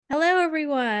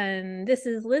everyone. This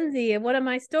is Lindsay of One of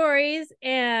My Stories,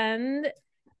 and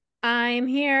I'm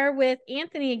here with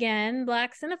Anthony again,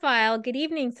 Black Cinephile. Good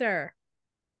evening, sir.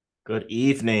 Good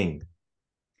evening.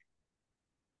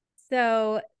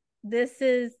 So this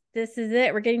is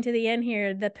it. We're getting to the end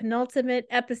here. The penultimate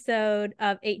episode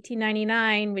of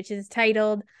 1899, which is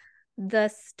titled "The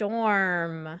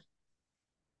Storm."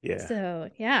 Yeah. So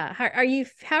yeah, how are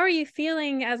you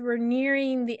feeling as we're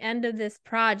nearing the end of this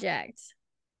project?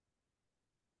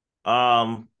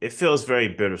 It feels very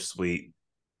bittersweet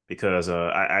because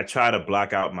I try to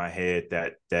block out my head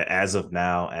that as of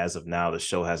now, the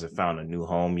show hasn't found a new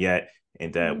home yet.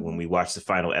 And that when Mhm. we watch the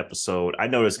final episode, I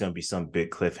know there's gonna be some big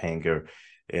cliffhanger.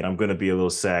 And I'm gonna be a little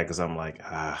sad because I'm like,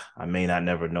 I may not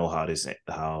never know how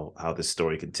this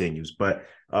story continues. But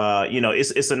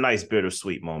it's a nice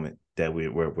bittersweet moment that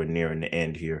we're nearing the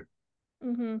end here.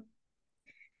 Mhm.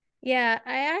 Yeah,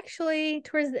 I actually,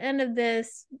 towards the end of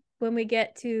this, when we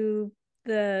get to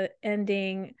the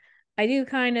ending, I do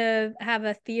kind of have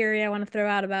a theory I want to throw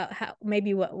out about how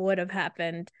maybe what would have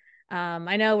happened.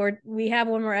 I know we have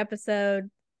one more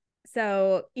episode,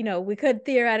 so we could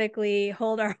theoretically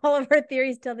hold our all of our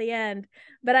theories till the end.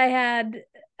 But I just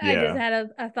Yeah.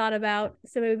 had a thought about,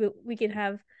 so maybe we could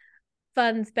have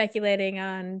fun speculating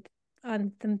on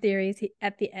some theories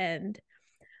at the end.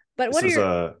 But This what are was your,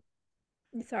 a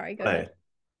sorry, go ahead. Go.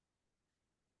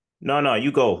 No,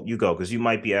 you go, because you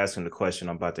might be asking the question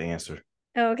I'm about to answer.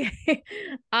 Okay.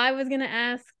 I was going to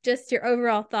ask just your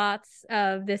overall thoughts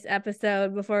of this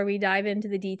episode before we dive into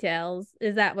the details.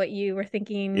 Is that what you were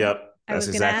thinking Yep, I was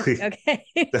going to ask? Okay.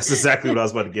 that's exactly what I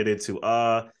was about to get into.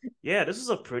 Yeah, this was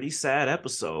a pretty sad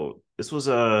episode. This was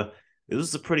a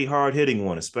pretty hard hitting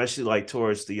one, especially like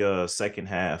towards the second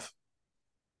half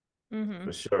hmm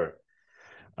for sure.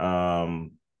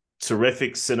 Um,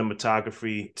 Terrific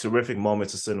cinematography, terrific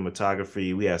moments of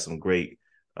cinematography. We had some great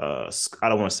I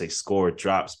don't want to say score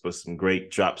drops, but some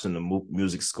great drops in the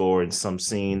music score in some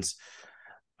scenes.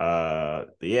 But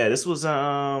yeah, this was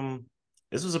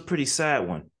a pretty sad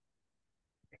one.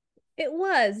 It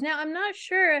was. Now, I'm not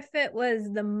sure if it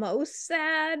was the most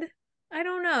sad. I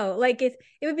don't know. Like, if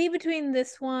it would be between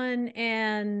this one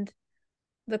and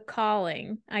The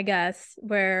Calling, I guess,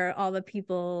 where all the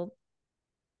people,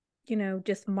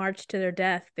 just march to their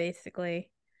death, basically.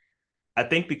 I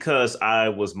think because I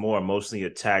was more emotionally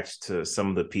attached to some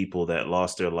of the people that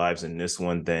lost their lives in this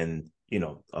one than,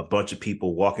 a bunch of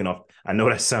people walking off. I know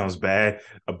that sounds bad.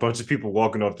 A bunch of people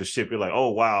walking off the ship. You're like, oh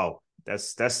wow,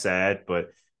 that's sad. But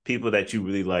people that you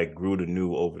really like grew to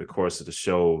know over the course of the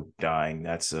show dying,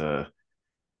 that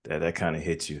kind of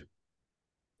hits you.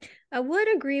 I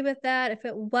would agree with that if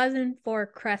it wasn't for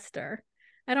Crester.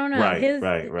 I don't know. Right, His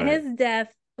right, right. his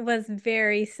death was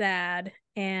very sad,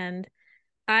 and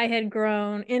I had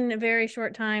grown in a very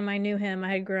short time. I knew him.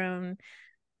 I had grown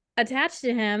attached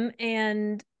to him,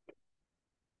 and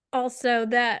also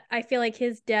that I feel like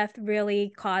his death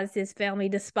really caused his family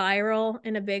to spiral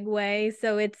in a big way.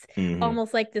 So it's Hmm.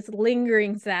 almost like this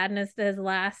lingering sadness that has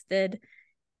lasted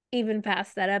even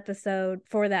past that episode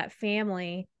for that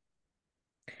family.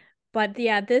 But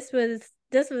yeah, this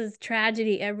was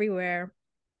tragedy everywhere.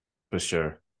 For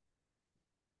sure.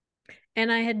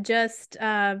 And I had just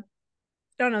I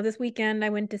don't know, this weekend I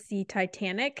went to see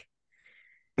Titanic.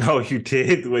 Oh, you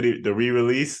did the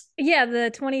re-release? Yeah,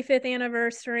 the 25th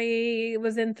anniversary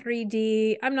was in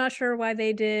 3D. I'm not sure why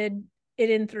they did it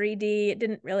in 3D. It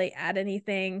didn't really add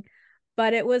anything,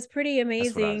 but it was pretty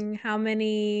That's what I. amazing how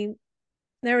many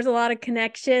there was a lot of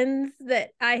connections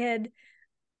that I had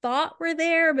thought were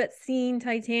there, but seeing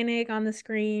Titanic on the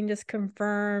screen just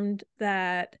confirmed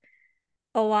that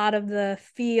a lot of the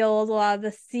feels, a lot of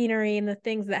the scenery and the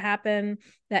things that happen,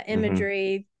 that Hmm.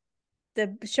 imagery, the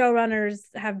showrunners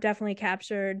have definitely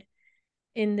captured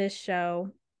in this show.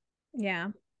 Yeah.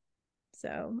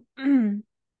 So,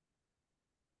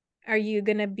 are you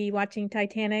going to be watching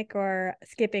Titanic or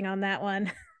skipping on that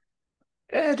one?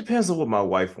 It depends on what my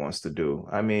wife wants to do.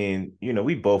 I mean,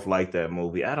 we both like that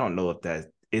movie. I don't know if that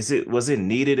is it. Was it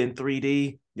needed in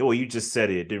 3D? Oh, you just said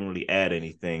it. It didn't really add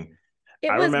anything.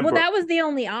 It I was, well, remember. that was the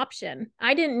only option.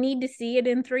 I didn't need to see it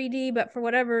in 3D, but for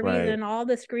whatever Right. reason, all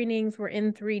the screenings were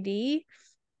in 3D.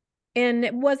 And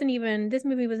it wasn't even, this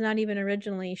movie was not even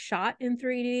originally shot in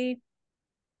 3D.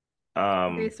 They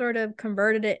Um. sort of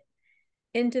converted it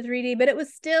into 3D, but it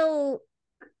was still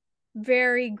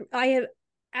I have,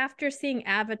 after seeing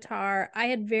Avatar, I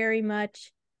had very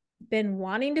much been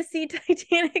wanting to see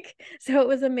Titanic. So it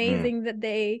was mm, amazing that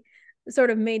they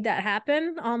sort of made that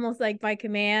happen almost like by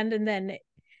command. And then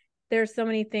there's so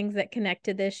many things that connect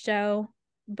to this show,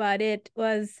 but it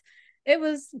was it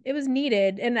was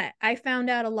needed. And I found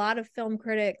out a lot of film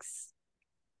critics,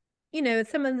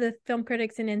 some of the film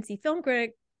critics in NC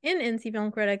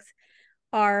Film Critics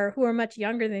are who are much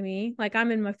younger than me. Like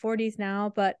I'm in my 40s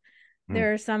now, but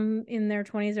there are some in their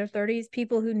 20s or 30s,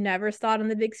 people who never saw it on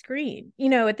the big screen.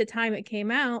 At the time it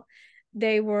came out,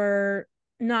 they were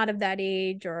not of that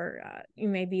age, or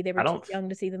maybe they were I too don't young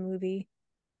to see the movie.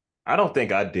 I don't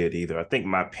think I did either. I think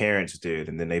my parents did,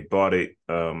 and then they bought it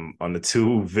on the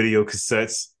two video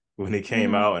cassettes when it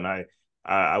came Mm-hmm. out, and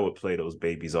I would play those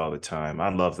babies all the time. I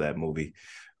love that movie.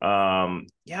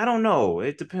 Yeah, I don't know.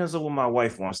 It depends on what my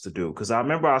wife wants to do, because I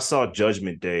remember I saw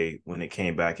Judgment Day when it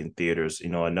came back in theaters.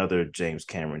 Another James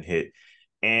Cameron hit,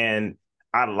 and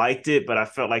I liked it, but I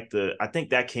felt like I think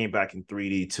that came back in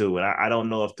 3D too. And I don't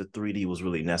know if the 3D was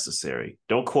really necessary.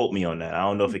 Don't quote me on that. I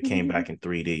don't know if it came back in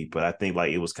 3D, but I think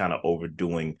like it was kind of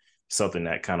overdoing something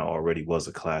that kind of already was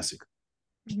a classic.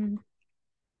 Mm-hmm.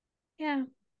 Yeah.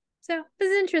 So it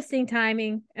was interesting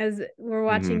timing as we're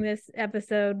watching Mm-hmm. this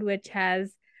episode, which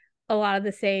has a lot of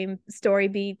the same story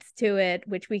beats to it,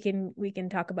 which we can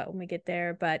talk about when we get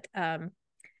there. But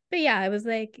yeah, I was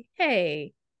like,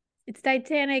 hey, it's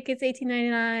Titanic, it's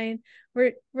 1899.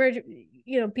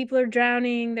 We're people are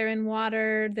drowning, they're in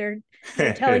water, they're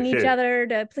telling each other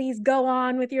to please go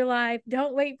on with your life,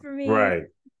 don't wait for me. Right.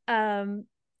 Um,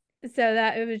 so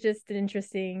that it was just an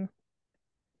interesting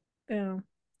you know,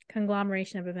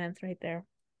 conglomeration of events right there.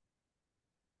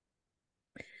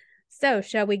 So,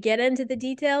 shall we get into the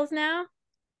details now?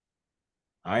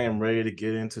 I am ready to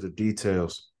get into the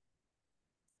details.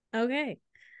 Okay.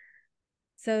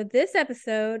 So, this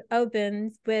episode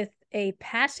opens with a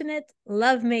passionate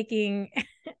lovemaking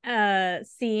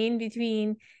scene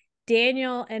between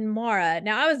Daniel and Mara.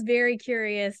 Now, I was very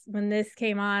curious when this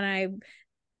came on. I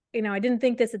didn't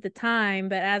think this at the time,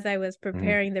 but as I was Mm-hmm.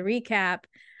 preparing the recap,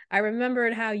 I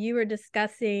remembered how you were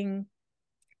discussing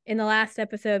in the last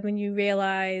episode when you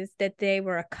realized that they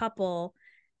were a couple,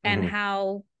 and Mm-hmm.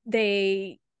 how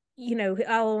they,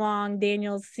 all along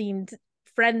Daniel seemed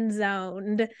friend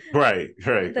zoned, Right,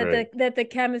 right, that right. the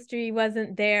chemistry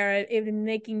wasn't there, even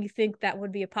making you think that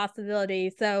would be a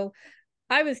possibility. So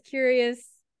I was curious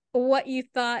what you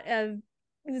thought of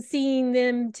seeing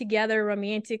them together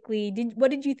romantically.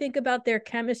 What did you think about their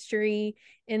chemistry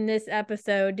in this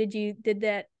episode? Did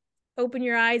that open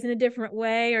your eyes in a different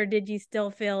way, or did you still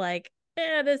feel like,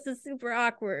 this is super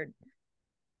awkward?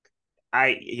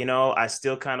 I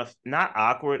still kind of not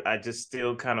awkward. I just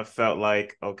still kind of felt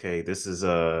like, okay, this is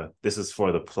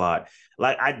for the plot.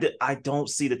 Like I don't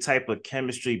see the type of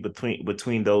chemistry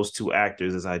between those two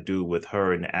actors as I do with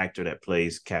her and the actor that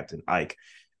plays Captain Ike.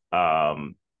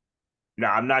 Um,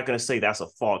 Now, I'm not going to say that's a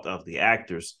fault of the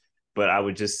actors, but I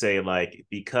would just say, like,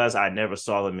 because I never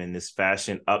saw them in this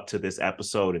fashion up to this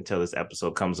episode until this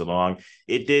episode comes along,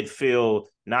 it did feel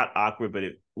not awkward, but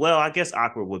well, I guess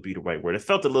awkward would be the right word. It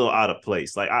felt a little out of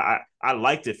place. Like, I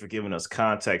liked it for giving us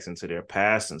context into their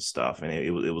past and stuff. And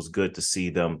it was good to see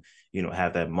them,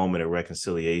 have that moment of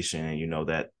reconciliation and,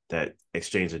 that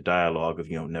exchange of dialogue of,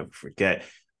 never forget.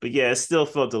 But yeah, it still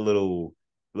felt a little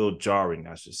jarring,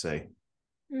 I should say.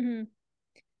 Mm-hmm.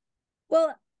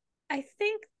 Well, I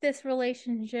think this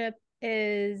relationship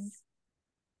is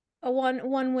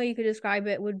one way you could describe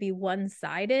it would be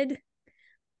one-sided.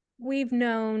 We've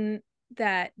known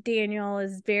that Daniel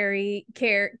is very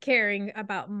caring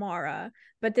about Mara,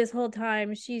 but this whole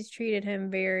time she's treated him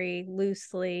very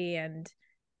loosely and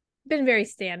been very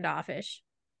standoffish.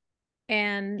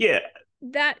 And Yeah,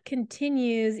 that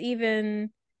continues.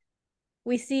 Even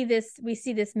we see this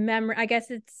memory, I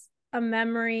guess it's a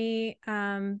memory,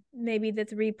 maybe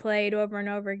that's replayed over and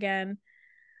over again.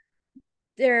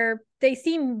 They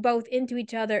seem both into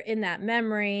each other in that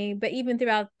memory, but even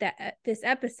throughout this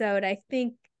episode, I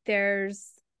think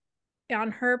there's,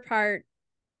 on her part,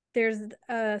 there's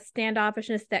a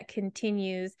standoffishness that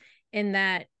continues, in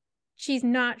that she's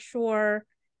not sure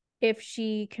if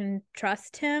she can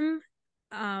trust him.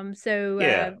 So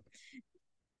yeah.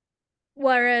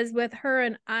 whereas with her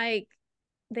and Ike,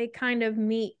 they kind of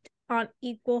meet on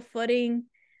equal footing.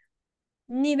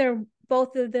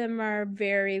 Both of them are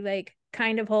very, like,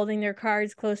 kind of holding their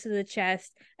cards close to the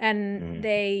chest, and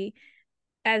Mm.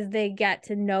 as they get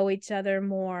to know each other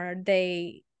more,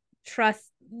 they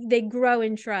grow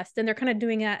in trust, and they're kind of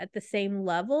doing that at the same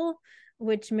level,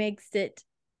 which makes it,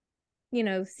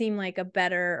 seem like a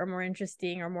better or more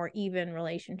interesting or more even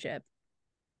relationship.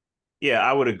 Yeah,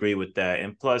 I would agree with that.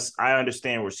 And plus, I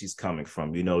understand where she's coming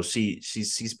from.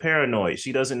 She's paranoid.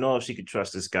 She doesn't know if she could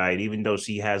trust this guy, and even though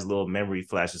she has little memory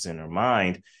flashes in her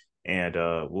mind, and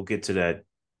we'll get to that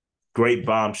great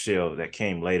bombshell that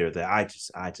came later that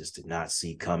I just did not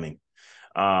see coming.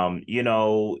 You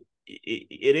know,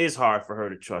 it is hard for her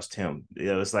to trust him. You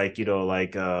know, it's like, you know,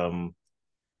 like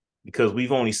because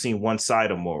we've only seen one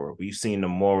side of Mora. We've seen the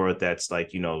Mora that's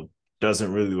like, you know,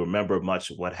 doesn't really remember much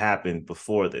of what happened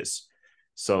before this.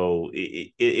 So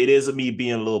it is me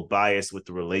being a little biased with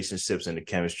the relationships and the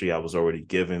chemistry I was already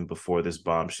given before this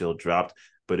bombshell dropped,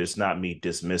 but it's not me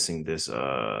dismissing this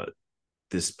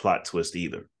plot twist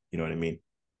either. You know what I mean?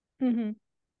 Mm-hmm.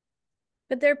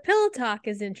 But their pillow talk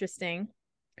is interesting.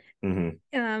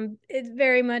 Mm-hmm. It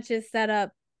very much is set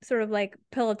up sort of like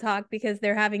pillow talk because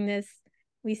they're having this.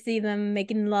 We see them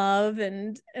making love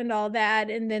and all that,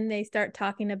 and then they start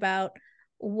talking about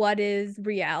what is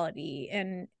reality,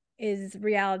 and is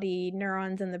reality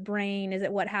neurons in the brain? Is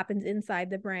it what happens inside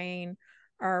the brain,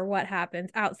 or what happens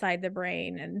outside the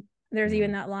brain? And there's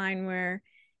even that line where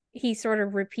he's sort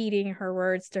of repeating her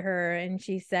words to her, and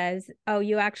she says, "Oh,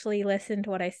 you actually listen to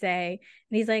what I say?"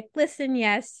 And he's like, "Listen,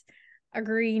 yes,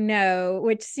 agree, no,"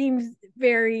 which seems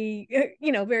very,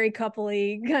 very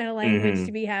coupley kind of language to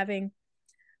Mm-hmm. be having.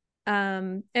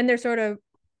 And they're sort of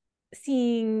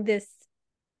seeing this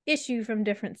issue from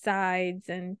different sides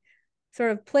and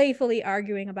sort of playfully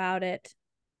arguing about it.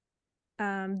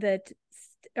 That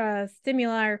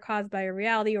stimuli are caused by a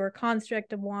reality or a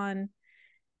construct of one,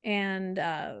 and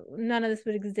none of this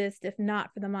would exist if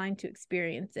not for the mind to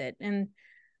experience it. And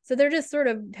so they're just sort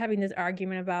of having this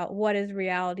argument about what is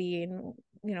reality, and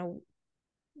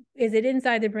is it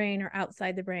inside the brain or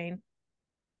outside the brain?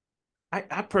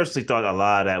 I personally thought a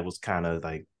lot of that was kind of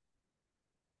like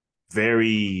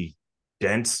very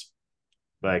dense.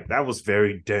 Like that was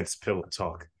very dense pillow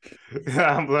talk.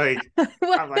 I'm like,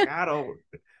 I'm like, I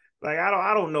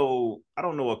don't know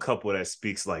a couple that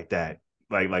speaks like that,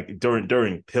 like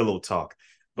during pillow talk.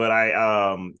 But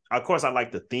of course, I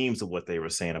like the themes of what they were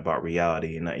saying about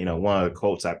reality, and you know, one of the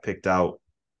quotes I picked out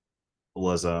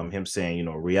was him saying, you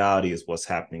know, reality is what's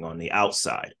happening on the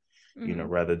outside, you know,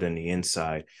 Mm-hmm. rather than the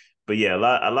inside. But yeah, a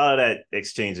lot of that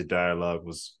exchange of dialogue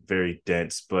was very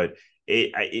dense, but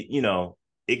you know,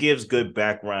 it gives good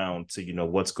background to, you know,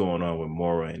 what's going on with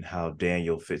Mora and how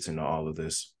Daniel fits into all of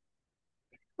this.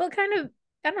 Well, kind of,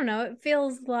 I don't know, it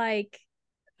feels like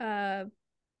uh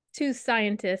two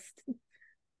scientists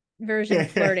version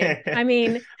flirting. I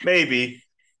mean, maybe,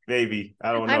 maybe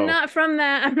I don't I'm know. not from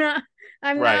that.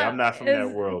 I'm Right, I'm not not from as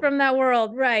that world. from that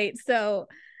world, right? So,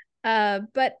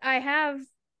 but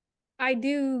I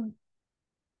do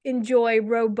enjoy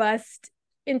robust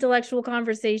intellectual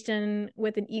conversation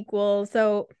with an equal.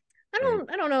 So, Mm,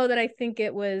 I don't know that I think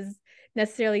it was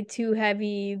necessarily too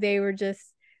heavy. They were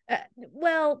just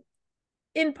well,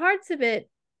 in parts of it,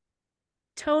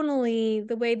 tonally,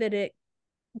 the way that it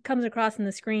comes across in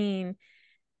the screen,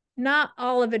 not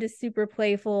all of it is super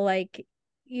playful. Like,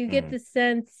 you get mm, the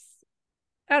sense,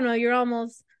 I don't know, you're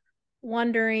almost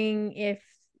wondering if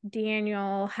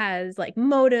Daniel has like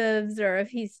motives, or if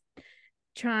he's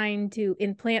trying to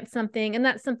implant something. And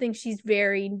that's something she's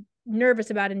very nervous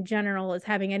about in general, is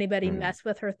having anybody mm. mess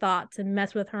with her thoughts and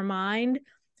mess with her mind.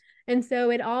 And so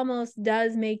it almost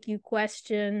does make you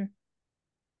question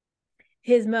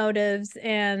his motives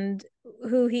and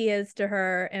who he is to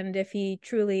her, and if he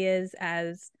truly is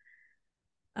as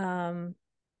um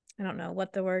I don't know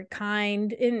what the word,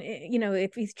 kind, in,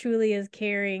 if he's truly as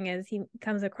caring as he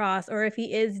comes across, or if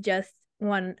he is just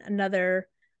one another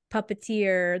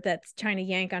puppeteer that's trying to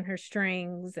yank on her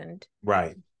strings and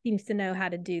Right. seems to know how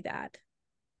to do that.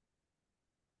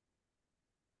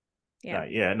 Yeah.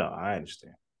 Yeah, no, I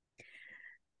understand.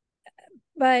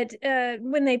 But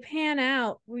when they pan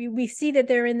out, we see that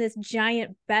they're in this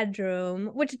giant bedroom,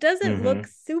 which doesn't look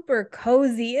Mm-hmm. super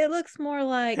cozy. It looks more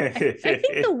like, I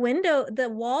think the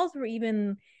walls were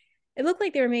even, it looked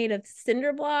like they were made of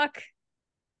cinder block,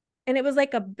 and it was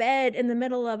like a bed in the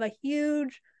middle of a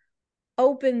huge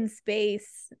open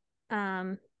space.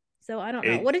 Um, so I don't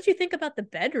know. it What did you think about the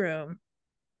bedroom?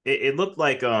 it looked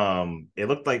like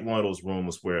one of those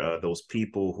rooms where those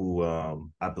people who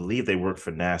I believe they work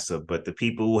for NASA, but the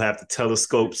people who have the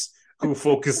telescopes who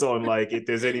focus on like if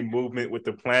there's any movement with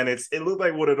the planets, it looked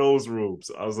like one of those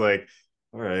rooms. I was like,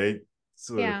 all right,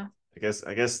 so Yeah. I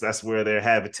guess that's where their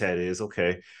habitat is.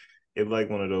 Okay, it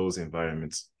like one of those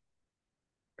environments.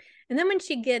 And then when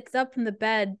she gets up from the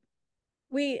bed,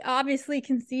 we obviously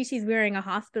can see she's wearing a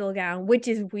hospital gown, which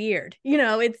is weird.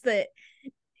 It's the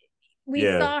we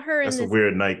Yeah, saw her in that's a this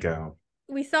weird nightgown.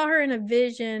 we saw her in a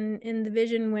vision, in the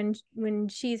vision when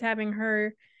she's having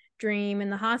her dream in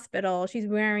the hospital. She's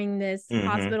wearing this Mm-hmm.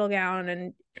 hospital gown,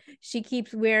 and she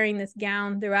keeps wearing this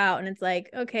gown throughout, and it's like,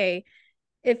 okay,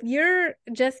 if you're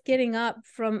just getting up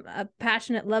from a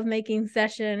passionate lovemaking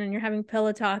session and you're having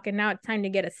pillow talk and now it's time to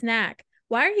get a snack,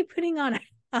 why are you putting on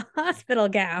a hospital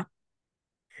gown?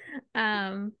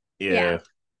 Yeah. Yeah,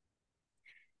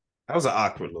 that was an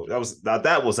awkward look. That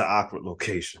was an awkward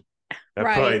location. That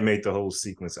probably Right. made the whole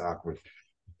sequence awkward.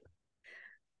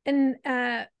 And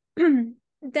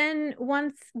then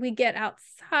once we get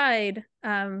outside,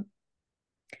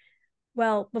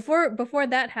 well, before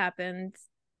that happens,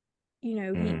 you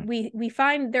know, Mm-hmm. we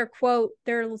find their quote,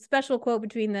 their special quote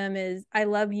between them is "I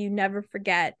love you, never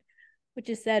forget," which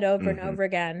is said over and Mm-hmm. over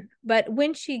again. But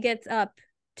when she gets up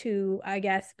to, I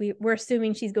guess we're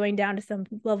assuming she's going down to some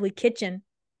lovely kitchen,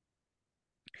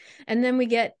 and then we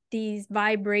get these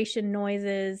vibration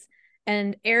noises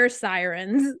and air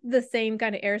sirens, the same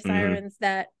kind of air Mm-hmm. sirens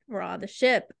that were on the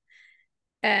ship.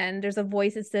 And there's a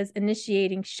voice that says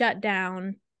initiating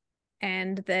shutdown,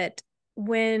 and that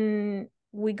when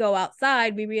we go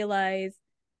outside, we realize,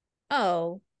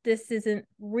 oh, this isn't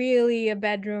really a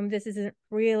bedroom. This isn't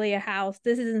really a house.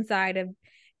 This is inside of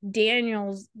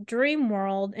Daniel's dream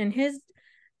world. And his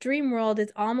dream world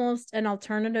is almost an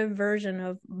alternative version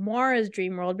of Mara's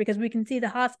dream world because we can see the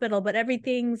hospital, but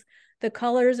the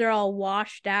colors are all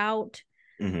washed out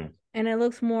Mm-hmm. and it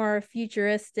looks more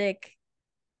futuristic.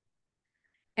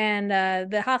 And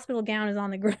the hospital gown is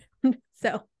on the ground.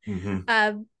 So Mm-hmm.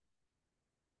 uh,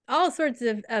 all sorts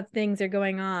of things are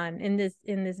going on in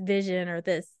this vision or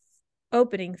this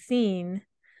opening scene.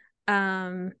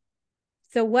 um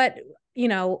so what,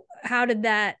 how did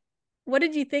that, what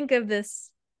did you think of this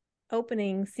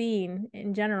opening scene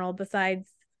in general besides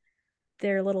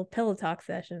their little pillow talk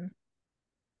session?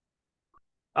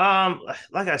 Um,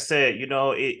 like I said,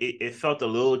 it felt a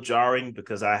little jarring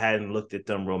because I hadn't looked at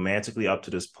them romantically up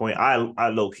to this point. I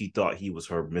low key thought he was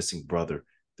her missing brother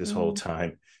this whole Mm.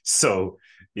 time. So,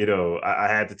 I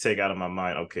had to take out of my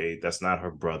mind, okay, that's not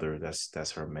her brother,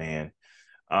 that's her man.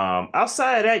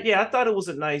 Outside of that, yeah, I thought it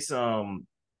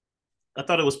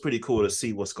was pretty cool to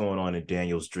see what's going on in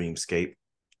Daniel's dreamscape.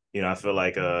 I feel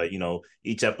like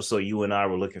each episode you and I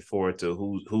were looking forward to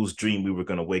whose dream we were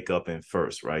going to wake up in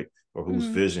first, right? Or whose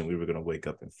Mm. vision we were going to wake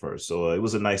up in first. So it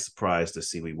was a nice surprise to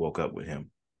see we woke up with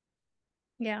him.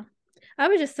 Yeah, I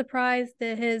was just surprised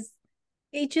that his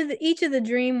each of the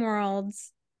dream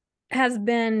worlds has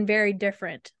been very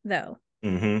different though.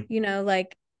 Mm-hmm.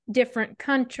 Like different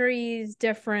countries,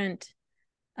 different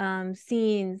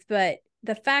scenes, but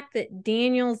the fact that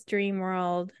Daniel's dream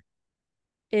world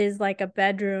is like a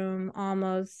bedroom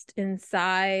almost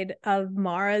inside of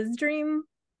Mara's dream,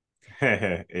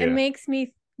 it Yeah. makes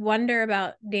me wonder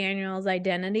about Daniel's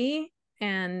identity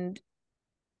and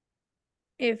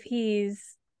if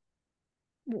he's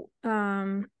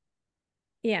um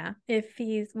yeah, if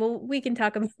he's, well, we can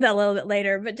talk about that a little bit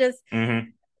later, but just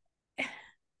Mm-hmm.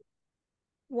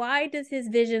 why does his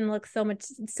vision look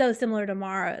so similar to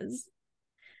Mara's?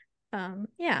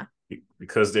 Yeah,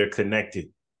 Because they're connected.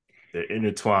 They're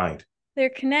intertwined. they're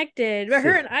connected, but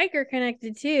her and Ike are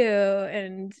connected too,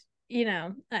 and I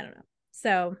don't know.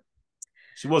 So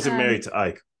She wasn't um married to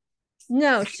Ike.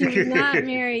 no, she was not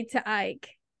married to Ike.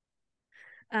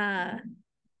 uh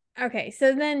okay,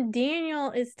 so then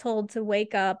Daniel is told to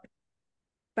wake up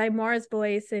by Mara's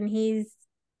voice, and he's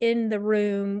in the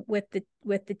room with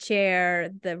the chair,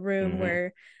 the room Mm-hmm.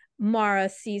 where Mara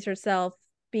sees herself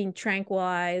being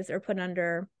tranquilized or put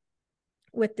under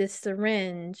with this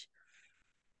syringe.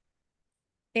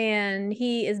 And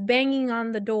he is banging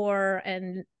on the door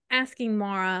and asking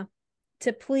Mara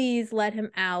to please let him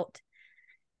out.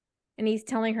 And he's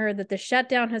telling her that the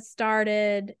shutdown has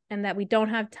started and that we don't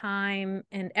have time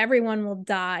and everyone will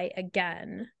die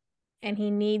again. And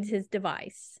he needs his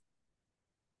device.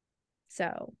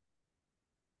 So,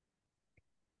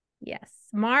 yes.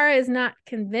 Mara is not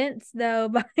convinced though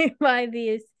by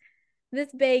this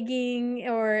begging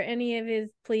or any of his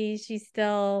pleas. She's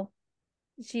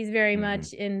very Mm-hmm.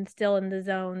 much still in the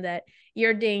zone that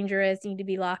you're dangerous, you need to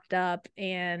be locked up,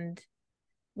 and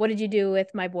what did you do with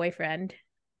my boyfriend,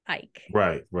 Ike?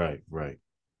 Right, right, right.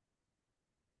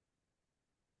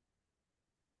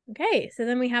 Okay, so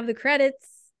then we have the credits,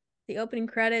 the opening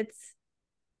credits.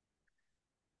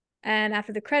 And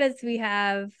after the credits, we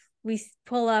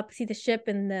pull up, see the ship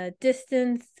in the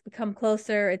distance, we come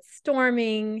closer, it's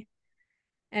storming,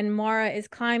 and Mara is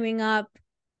climbing up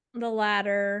the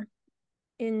ladder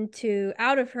into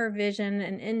out of her vision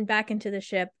and in back into the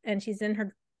ship, and she's in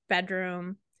her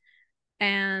bedroom,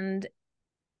 and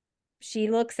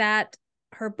she looks at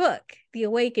her book, The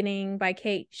Awakening by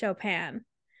Kate Chopin.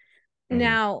 Mm-hmm.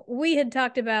 Now, we had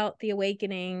talked about The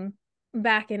Awakening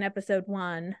back in episode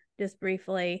 1, just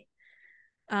briefly.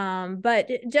 But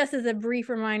just as a brief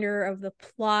reminder of the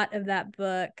plot of that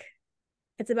book,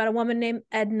 it's about a woman named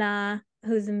Edna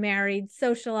who's a married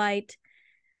socialite,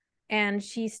 and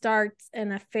she starts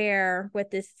an affair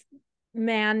with this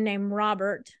man named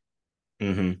Robert.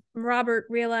 Robert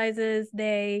realizes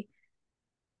a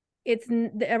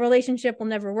relationship will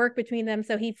never work between them,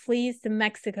 so he flees to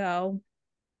Mexico,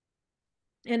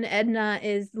 and Edna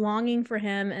is longing for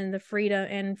him and the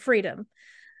freedom,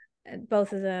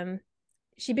 both of them.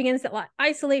 She begins to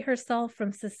isolate herself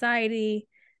from society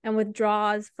and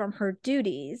withdraws from her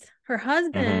duties. Her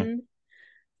husband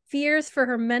fears for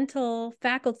her mental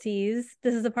faculties.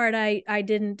 This is the part I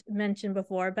didn't mention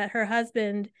before, but her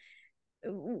husband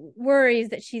worries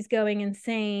that she's going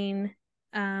insane.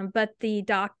 But the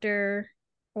doctor,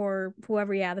 or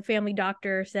whoever, the family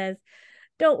doctor, says,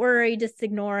 don't worry, just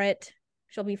ignore it.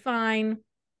 She'll be fine.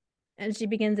 And she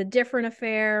begins a different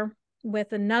affair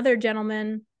with another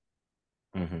gentleman.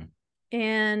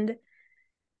 And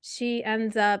she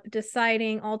ends up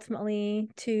deciding ultimately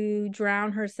to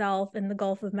drown herself in the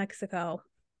Gulf of Mexico.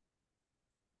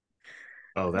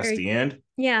 Oh, that's the end?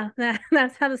 Yeah,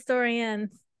 that's how the story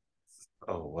ends.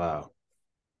 Oh, wow.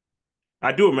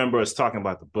 I do remember us talking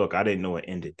about the book. I didn't know it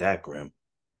ended that grim.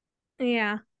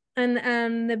 Yeah.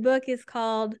 And the book is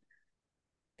called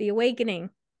The Awakening.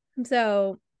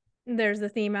 So there's the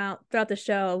theme out throughout the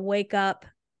show, wake up.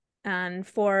 And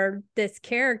for this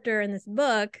character in this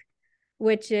book,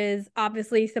 which is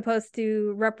obviously supposed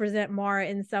to represent Mara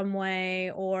in some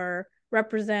way or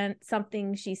represent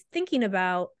something she's thinking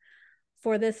about,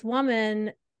 for this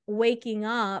woman, waking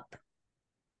up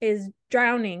is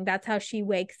drowning. That's how she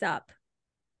wakes up.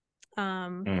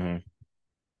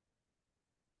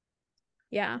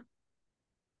 Yeah.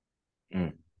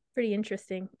 Pretty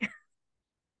interesting.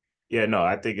 Yeah, no,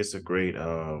 I think it's a great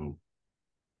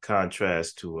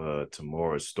contrast to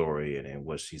Mora's story and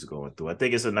what she's going through. I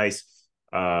think it's a nice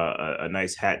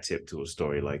hat tip to a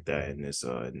story like that in this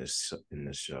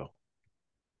show.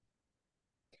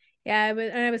 Yeah,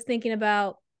 I was thinking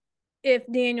about if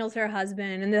Daniel's her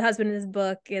husband and the husband in this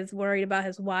book is worried about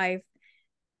his wife,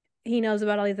 he knows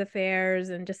about all these affairs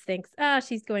and just thinks,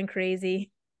 she's going crazy.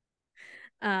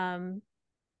 And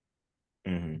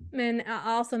it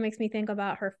also makes me think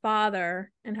about her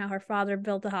father and how her father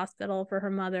built a hospital for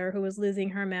her mother who was losing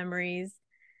her memories.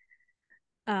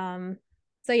 So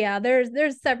yeah,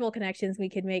 there's several connections we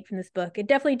could make from this book. It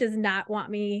definitely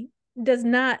does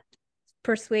not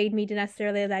persuade me to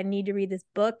necessarily that I need to read this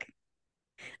book.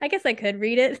 I guess I could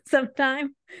read it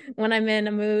sometime when I'm in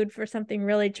a mood for something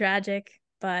really tragic,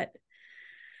 but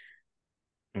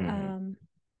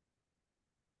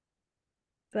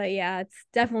yeah, it's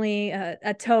definitely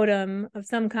a totem of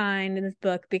some kind in this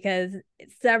book, because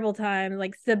several times,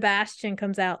 like, Sebastian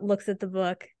comes out, looks at the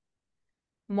book,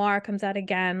 Mara comes out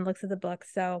again, looks at the book.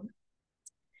 So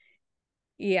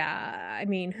yeah, I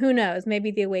mean, who knows?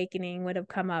 Maybe the awakening would have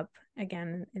come up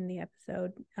again in the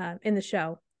episode, in the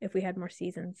show, if we had more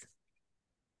seasons.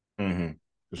 For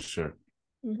sure.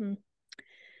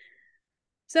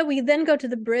 So we then go to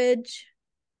the bridge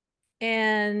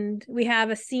and we have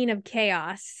a scene of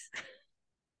chaos.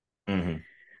 We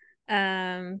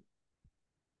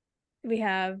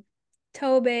have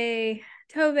Tobey,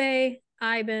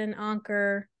 Ivan,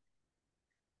 Ankur,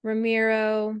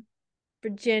 Ramiro,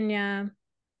 Virginia,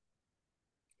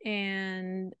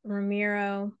 and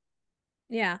Ramiro.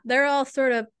 Yeah, they're all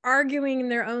sort of arguing in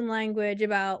their own language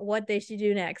about what they should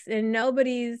do next. And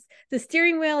the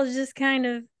steering wheel is just kind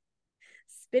of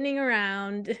spinning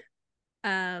around.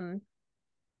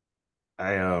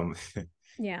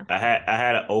 Yeah. I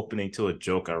had an opening to a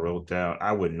joke I wrote down.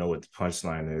 I wouldn't know what the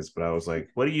punchline is, but I was like,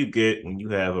 what do you get when you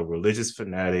have a religious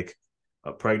fanatic,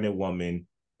 a pregnant woman,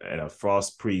 and a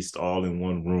frost priest all in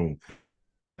one room?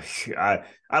 I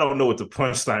don't know what the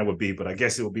punchline would be, but I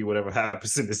guess it will be whatever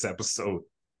happens in this episode.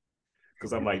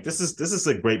 Because I'm like, this is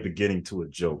a great beginning to a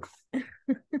joke.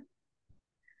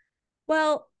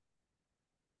 Well,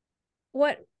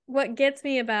 what gets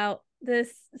me about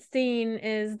this scene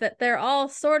is that they're all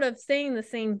sort of saying the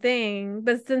same thing,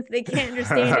 but since they can't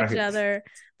understand each other,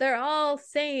 they're all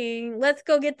saying, let's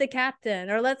go get the captain,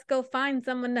 or let's go find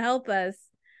someone to help us.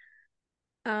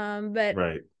 But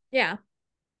right. Yeah,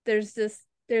 there's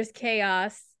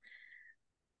chaos.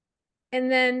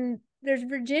 And then there's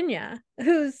Virginia,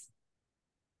 who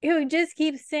just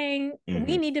keeps saying,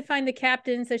 we need to find the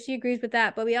captain, so she agrees with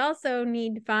that, but we also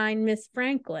need to find Miss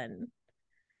Franklin.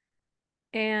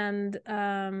 And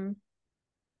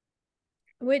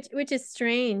which is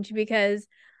strange, because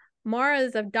Mara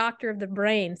is a doctor of the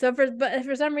brain. So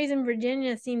for some reason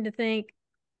Virginia seemed to think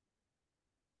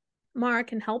Mara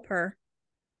can help her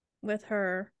with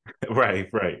her right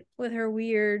with her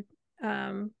weird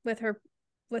with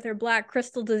her black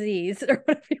crystal disease, or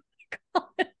whatever you want to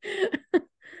call it.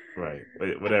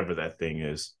 right. Whatever that thing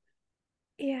is.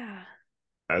 Yeah.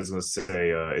 I was gonna say,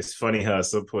 it's funny how at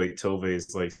some point Tove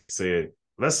is like saying,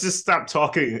 "Let's just stop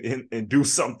talking and do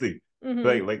something."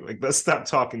 Mm-hmm. Let's stop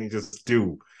talking and just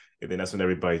do. And then that's when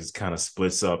everybody just kind of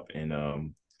splits up. And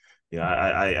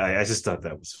I just thought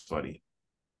that was funny.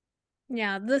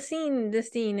 Yeah, the scene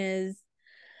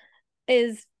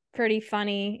is pretty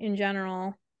funny in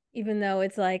general, even though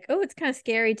it's like, oh, it's kind of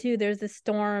scary too. There's this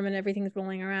storm and everything's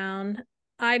rolling around.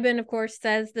 Ivan, of course,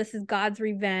 says this is God's Mm-hmm.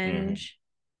 revenge.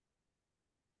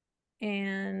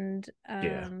 And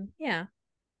Yeah. yeah.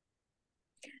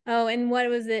 Oh, and what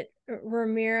was it?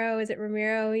 Ramiro, is it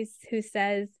Ramiro who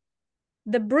says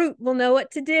the brute will know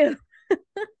what to do?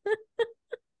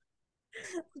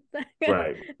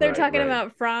 Right. They're Right. talking Right.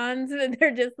 about Franz, and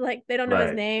they're just like they don't know his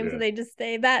Right. name, so Yeah. they just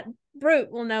say that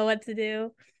brute will know what to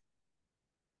do.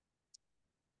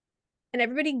 And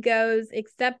everybody goes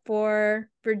except for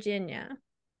Virginia.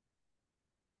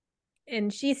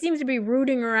 And she seems to be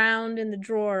rooting around in the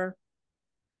drawer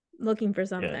looking for Yeah.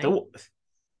 something.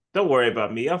 Don't worry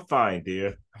about me. I'm fine,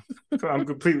 dear. I'm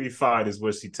completely fine. Is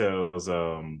what she tells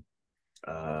uh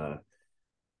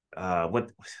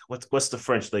what's the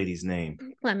French lady's name?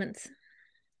 Clemens.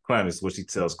 Clemens. What she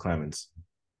tells Clemens.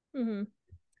 Mm-hmm.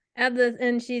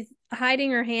 And she's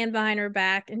hiding her hand behind her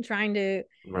back and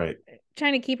Right.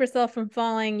 trying to keep herself from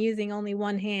falling using only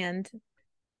one hand.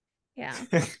 Yeah.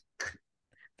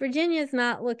 Virginia's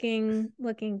not looking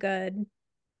good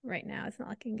right now. It's not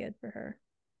looking good for her.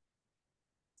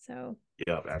 So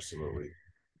Yep. Absolutely.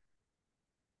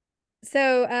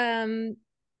 so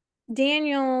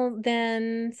Daniel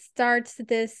then starts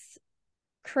this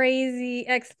crazy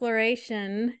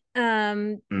exploration.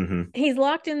 Mm-hmm. He's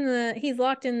locked in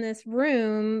this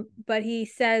room, but he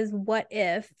says what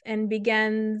if and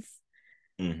begins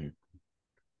Mm-hmm.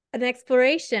 an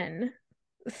exploration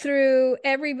through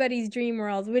everybody's dream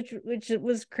worlds, which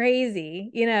was crazy.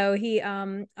 You know, he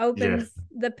Yeah. opens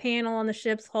the panel on the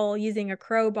ship's hull using a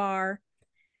crowbar,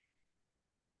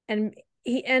 and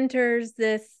he enters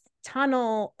this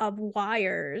tunnel of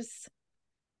wires.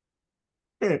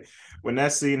 When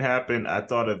that scene happened, I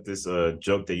thought of this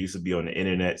joke that used to be on the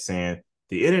internet saying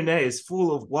the internet is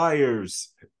full of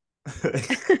wires.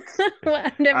 Well,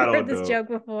 I've never I heard don't this know. joke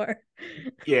before.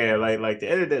 Yeah, like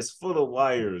the internet's full of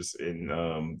wires, and I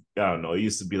don't know. It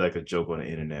used to be like a joke on the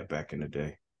internet back in the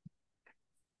day.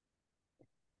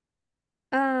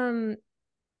 um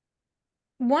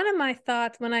One of my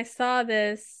thoughts when I saw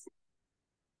this,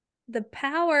 the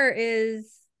power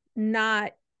is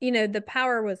not, the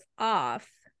power was off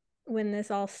when this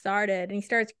all started. And he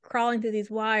starts crawling through these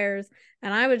wires.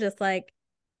 And I was just like,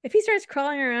 if he starts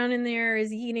crawling around in there, is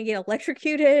he going to get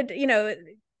electrocuted? Is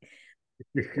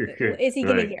he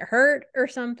going to Right. get hurt or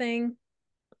something?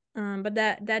 But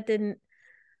that didn't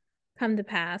come to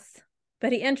pass.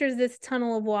 But he enters this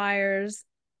tunnel of wires.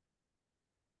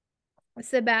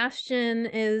 Sebastian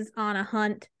is on a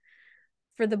hunt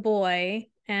for the boy,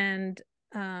 and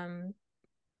um,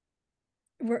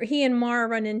 he and Mara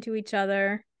run into each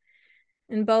other,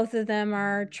 and both of them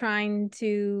are trying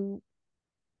to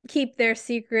keep their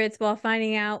secrets while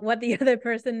finding out what the other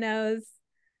person knows.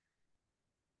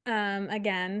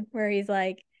 Again, where he's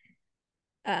like,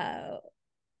 uh,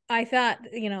 I thought,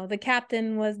 the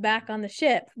captain was back on the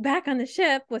ship. Back on the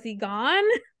ship? Was he gone?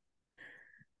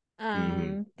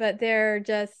 Mm-hmm. But they're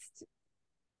just,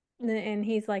 and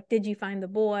he's like, did you find the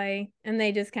boy? And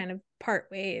they just kind of part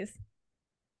ways.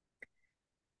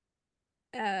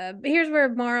 But here's where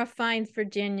Mara finds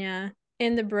Virginia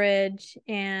in the bridge,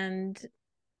 and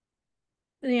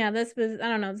yeah, this was, I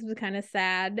don't know, this was kind of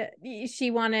sad. She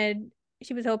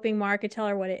was hoping Mara could tell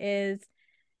her what it is.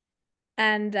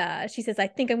 And she says, I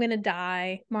think I'm gonna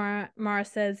die. Mara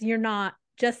says, you're not.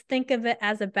 Just think of it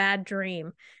as a bad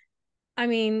dream. I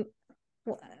mean,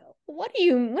 what do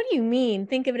you mean?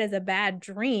 Think of it as a bad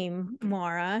dream,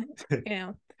 Mara. You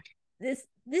know, this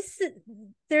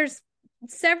there's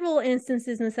several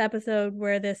instances in this episode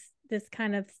where this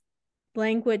kind of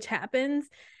language happens,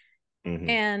 Mm-hmm.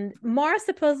 and Mara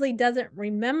supposedly doesn't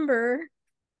remember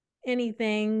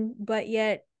anything, but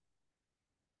yet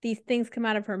these things come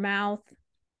out of her mouth.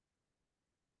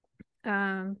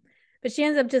 um but she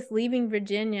ends up just leaving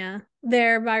Virginia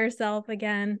there by herself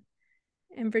again,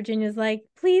 and Virginia's like,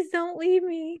 please don't leave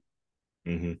me.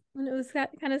 Mm-hmm. And it was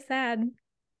kind of sad.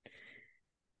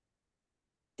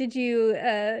 Did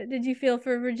you feel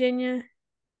for Virginia?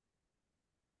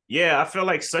 Yeah, I felt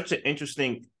like such an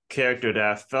interesting character that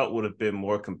I felt would have been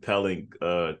more compelling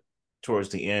towards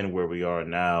the end where we are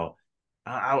now.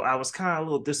 I was kind of a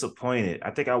little disappointed. I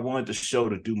think I wanted the show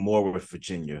to do more with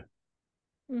Virginia.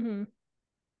 Mm-hmm.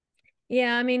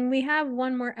 Yeah, I mean, we have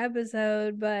one more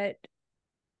episode, but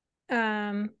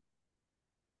um,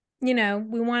 we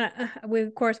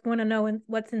of course want to know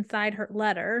what's inside her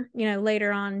letter.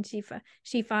 Later on she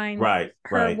finds Right,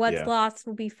 her right, what's yeah, lost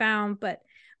will be found, but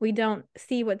we don't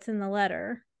see what's in the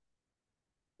letter.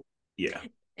 yeah.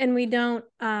 And we don't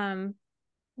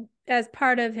as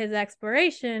part of his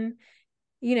exploration,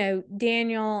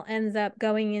 Daniel ends up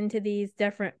going into these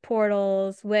different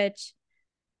portals, which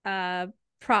uh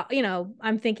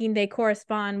I'm thinking they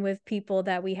correspond with people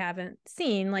that we haven't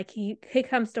seen. Like he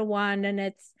comes to one and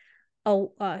it's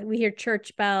we hear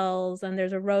church bells and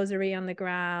there's a rosary on the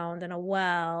ground and a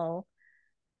well,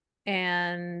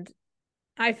 and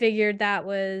I figured that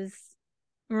was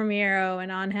Ramiro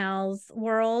and Angel's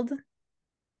world.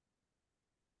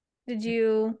 Did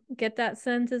you get that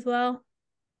sense as well?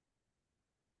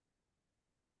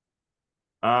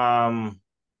 Um,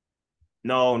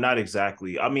 no, not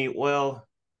exactly. I mean, well,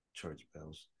 church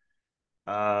bells.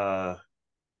 Uh,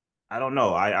 I don't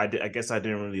know. I guess I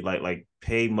didn't really like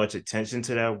pay much attention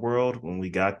to that world when we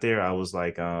got there. I was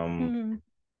like, Mm-hmm.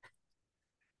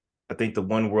 I think the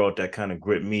one world that kind of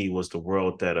gripped me was the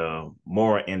world that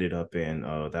Mora ended up in.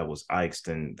 That was Ike's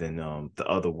than the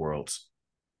other worlds.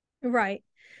 Right.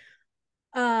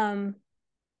 Um,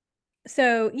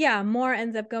 so yeah, Moore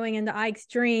ends up going into Ike's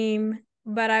dream,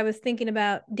 but I was thinking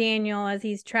about Daniel as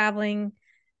he's traveling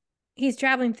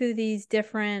through these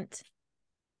different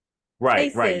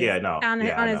Right, right. places Yeah, no.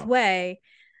 Yeah, I on his know. way.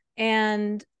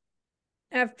 And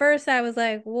at first I was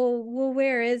like, well,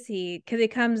 where is he? Because he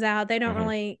comes out, Hmm.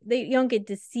 they you don't get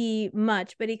to see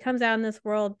much, but he comes out in this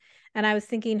world, and I was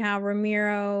thinking how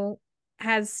Ramiro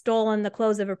has stolen the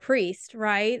clothes of a priest,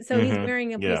 right? So he's Hmm.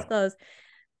 wearing a priest's Yeah. clothes.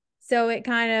 So it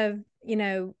kind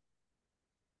of,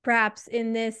 perhaps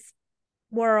in this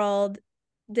world,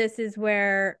 this is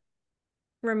where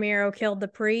Ramiro killed the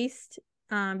priest,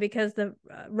 because the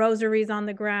rosary's on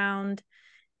the ground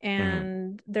Hmm.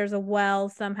 and there's a well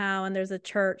somehow and there's a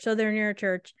church. So they're near a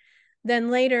church.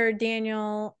 Then later,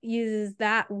 Daniel uses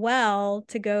that well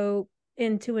to go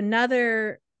into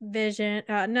another vision,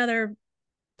 another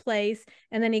place,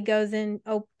 and then he goes in,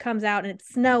 comes out and it's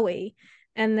snowy,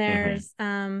 and Hmm. there's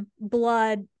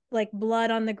blood, like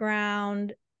blood on the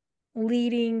ground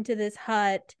leading to this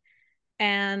hut,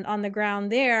 and on the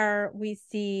ground there we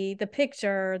see the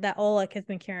picture that Oleg has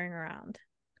been carrying around.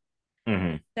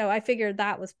 Hmm. So I figured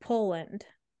that was Poland,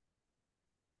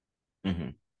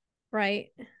 Hmm.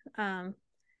 right? um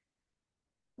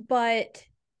but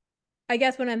I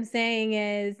guess what I'm saying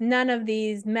is none of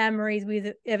these memories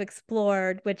we have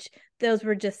explored, which those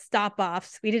were just stop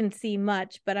offs. We didn't see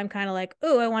much, but I'm kind of like,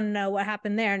 oh, I want to know what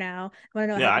happened there now. I want to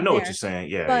know what Yeah, I happened know what you're there. saying.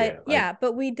 Yeah, But yeah. Like, yeah,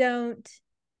 but we don't,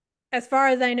 as far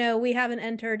as I know, we haven't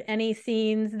entered any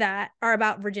scenes that are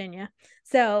about Virginia.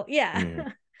 So yeah, mm,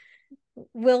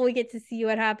 will we get to see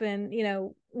what happened,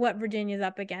 what Virginia's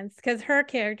up against? Because her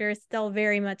character is still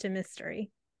very much a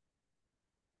mystery.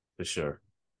 for sure.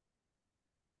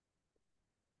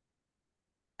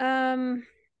 Um,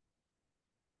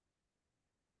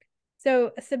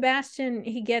 So Sebastian,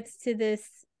 he gets to this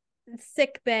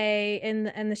sick bay in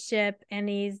the ship, and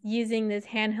he's using this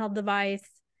handheld device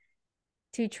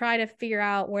to try to figure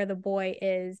out where the boy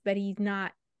is, but he's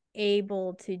not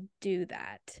able to do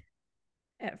that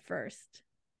at first.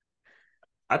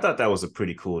 I thought that was a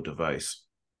pretty cool device.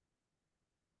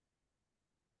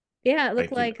 Yeah, it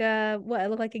looked Like, like what? It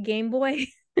looked like a Game Boy.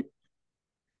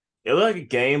 it looked like a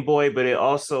Game Boy, but it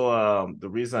also the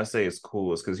reason I say it's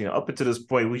cool is because up until this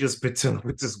point we just been dealing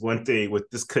with this one thing with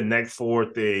this Connect Four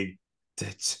thing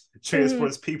that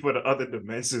Mhm. transports people to other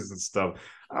dimensions and stuff.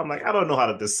 I'm like, I don't know how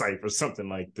to decipher something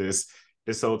like this.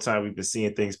 This whole time we've been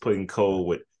seeing things put in code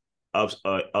with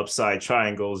upside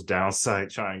triangles,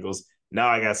 downside triangles. Now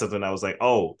I got something I was like,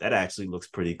 oh, that actually looks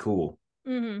pretty cool.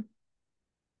 Mhm.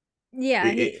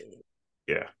 Yeah, It he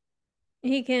yeah,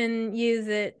 he can use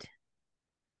it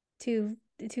to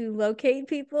locate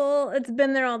people. It's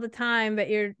been there all the time, but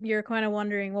you're kind of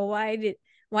wondering, well, why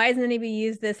hasn't anybody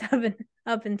used this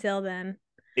up until then?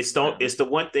 Um, it's the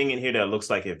one thing in here that looks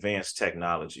like advanced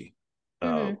technology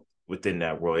uh mm-hmm, within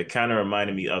that world. It kind of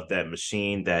reminded me of that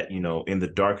machine that in the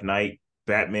Dark Knight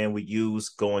Batman would use,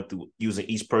 going through using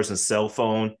each person's cell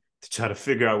phone to try to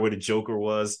figure out where the Joker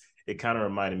was. It kind of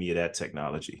reminded me of that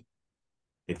technology,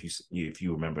 if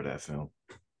you remember that film.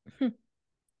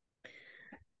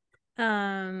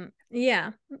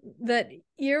 yeah, but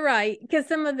you're right, because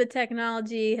some of the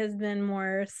technology has been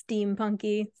more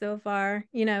steampunky so far,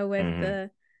 with Mm-hmm.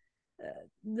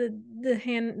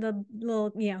 the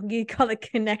little, you call it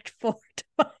Connect Four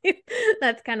device.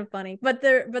 That's kind of funny. But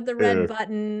the red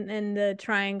button and the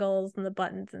triangles and the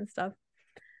buttons and stuff.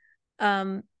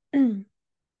 Um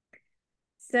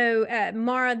so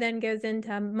Mara then goes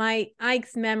into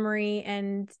Ike's memory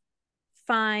and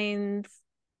finds,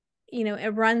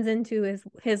 it runs into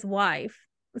his wife.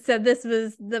 So this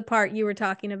was the part you were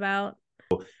talking about.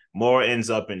 Mara ends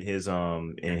up in his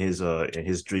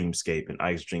dreamscape, in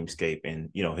Ike's dreamscape, and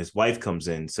his wife comes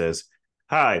in and says,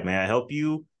 "Hi, may I help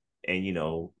you?"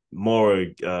 And Mara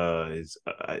is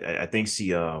I think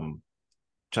she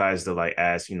tries to like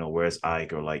ask, where's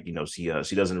Ike, or like, she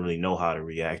doesn't really know how to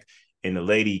react. And the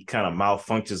lady kind of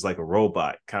malfunctions like a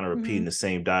robot, kind of repeating the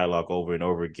same dialogue over and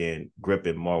over again,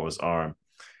 gripping Mara's arm.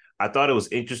 I thought it was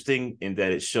interesting in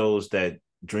that it shows that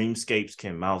dreamscapes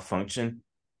can malfunction,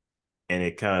 and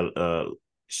it kind of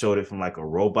showed it from like a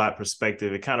robot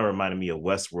perspective. It kind of reminded me of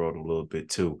Westworld a little bit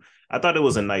too. I thought it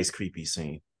was a nice, creepy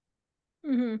scene.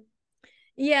 Mm-hmm.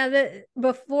 Yeah,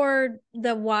 before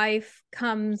the wife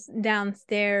comes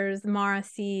downstairs, Mara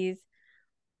sees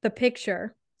the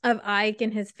picture of Ike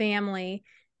and his family.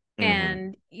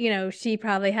 And, she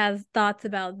probably has thoughts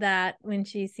about that when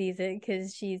she sees it,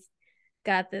 because she's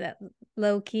got that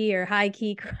low key or high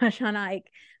key crush on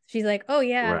Ike. She's like, oh,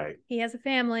 yeah, Right. he has a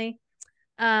family.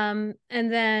 And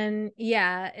then,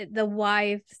 yeah, the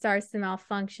wife starts to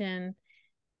malfunction.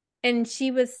 And she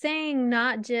was saying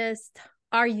not just,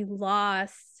 are you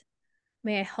lost?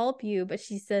 May I help you? But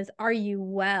she says, are you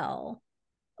well?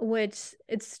 Which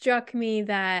it struck me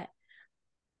that,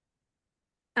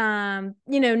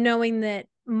 knowing that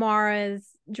Mara's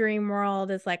dream world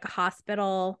is like a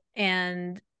hospital,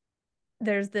 and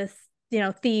there's this,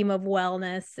 theme of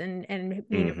wellness and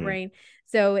being a brain.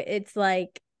 So it's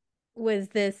like, was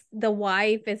this the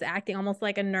wife is acting almost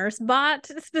like a nurse bot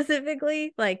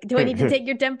specifically? Like, do I need to take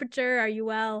your temperature? Are you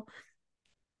well?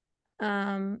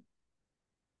 Um,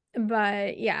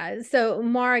 but yeah, so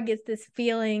Mara gets this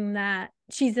feeling that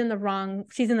she's in the wrong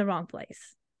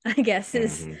place, I guess,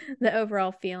 is the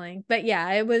overall feeling. But yeah,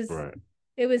 Right.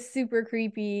 it was super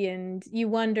creepy, and you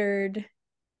wondered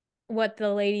what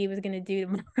the lady was going to do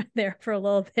to Mara there for a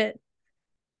little bit.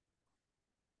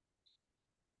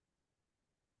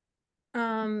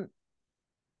 um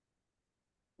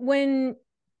when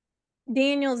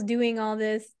Daniel's doing all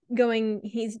this,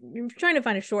 he's trying to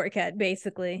find a shortcut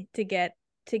basically to get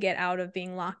out of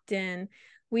being locked in.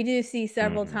 We do see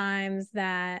several times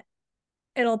that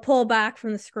it'll pull back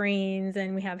from the screens,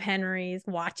 and we have Henry's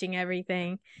watching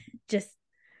everything, just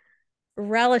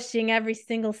relishing every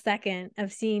single second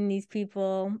of seeing these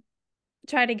people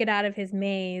try to get out of his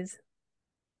maze,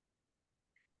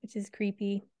 which is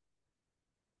creepy.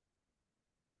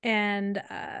 And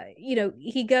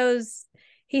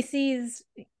he's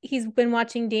been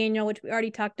watching Daniel, which we already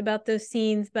talked about those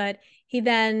scenes, but he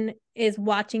then is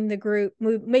watching the group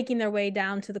making their way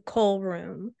down to the coal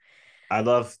room. I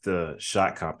love the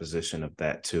shot composition of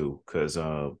that too, because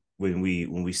when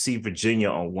we see Virginia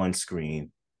on one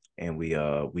screen, and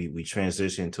we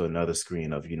transition to another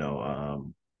screen of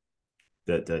the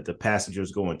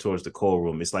passengers going towards the coal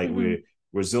room. It's like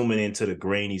we're zooming into the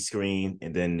grainy screen,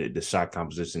 and then the shot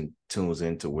composition tunes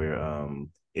into where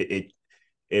it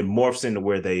morphs into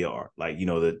where they are. Like,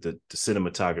 the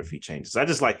cinematography changes. I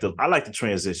like the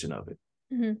transition of it.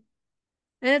 And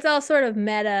it's all sort of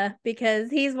meta, because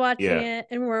he's watching it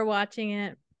and we're watching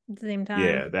it at the same time.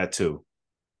 Yeah, that too.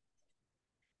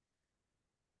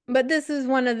 But this is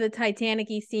one of the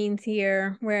Titanic-y scenes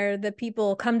here, where the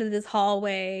people come to this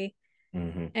hallway,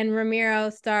 and Ramiro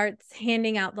starts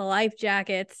handing out the life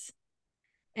jackets,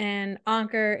 and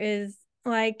Anker is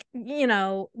like,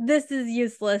 this is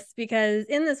useless, because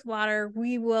in this water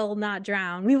we will not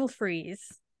drown, we will freeze.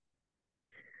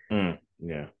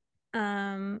 Yeah.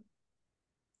 And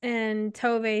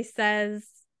Tove says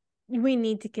we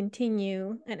need to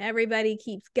continue, and everybody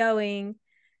keeps going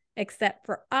except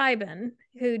for Ivan,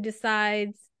 who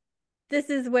decides this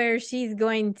is where she's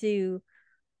going to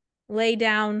lay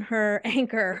down her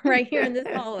anchor, right here in this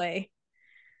hallway.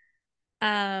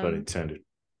 Pun intended.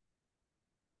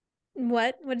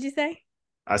 What did you say?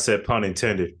 I said pun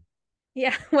intended.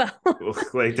 Yeah, well.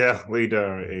 lay down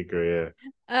anchor, yeah.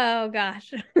 Oh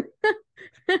gosh.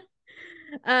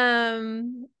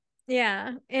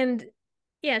 Yeah, and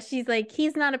yeah, she's like,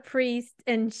 he's not a priest,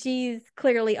 and she's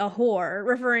clearly a whore,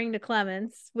 referring to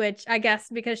Clemens, which I guess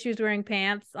because she was wearing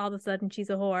pants, all of a sudden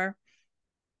she's a whore.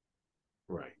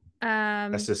 Right.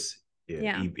 That's just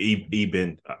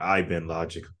Ibn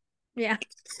logic. Yeah.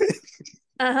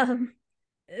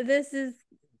 This is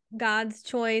God's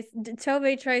choice.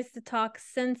 Tove tries to talk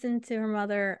sense into her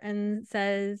mother and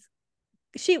says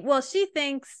she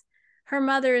thinks her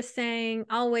mother is saying,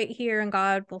 I'll wait here and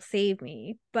God will save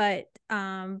me. But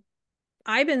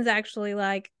Ivan's actually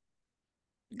like,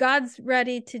 God's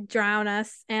ready to drown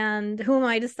us, and who am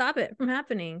I to stop it from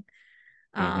happening?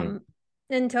 Mm-hmm.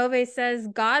 And Tove says,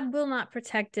 God will not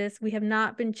protect us. We have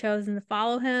not been chosen to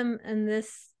follow him. And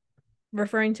this,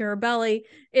 referring to her belly,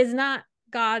 is not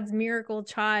God's miracle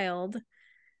child.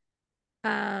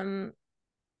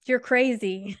 You're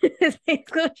crazy.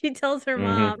 She tells her Mm-hmm.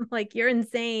 mom, like, you're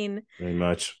insane. Very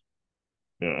much.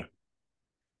 Yeah.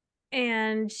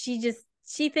 And she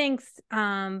thinks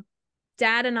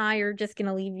dad and I are just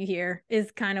gonna leave you here,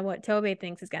 is kind of what Tove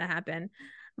thinks is gonna happen.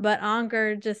 But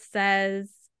Ankur just says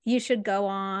you should go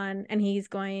on, and he's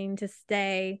going to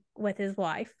stay with his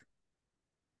wife.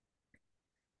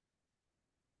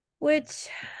 Which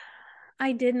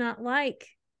I did not like.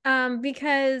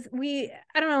 Because I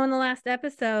don't know, in the last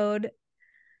episode,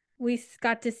 we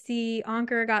got to see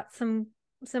Ankur got some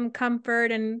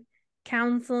comfort and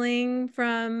counseling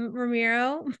from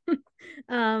Ramiro.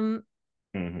 um,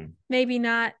 Mm-hmm. maybe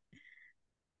not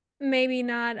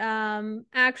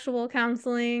actual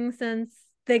counseling, since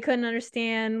they couldn't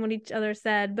understand what each other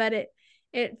said, but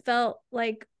it felt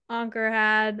like Ankur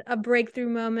had a breakthrough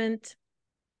moment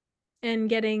in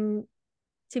getting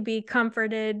to be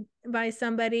comforted by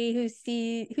somebody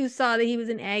who saw that he was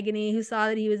in agony, who saw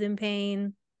that he was in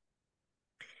pain.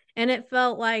 And it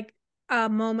felt like a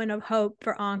moment of hope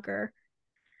for Ankur.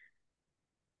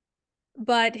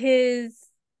 But his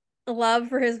love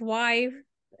for his wife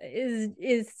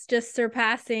is just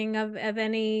surpassing of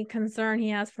any concern he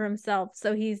has for himself.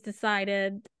 So he's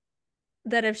decided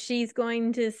that if she's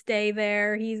going to stay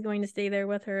there, he's going to stay there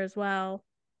with her as well.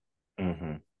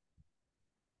 Mm-hmm.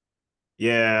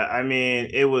 Yeah, I mean,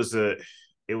 it was a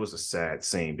sad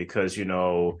scene because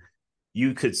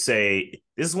you could say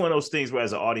this is one of those things where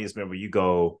as an audience member you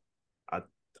go,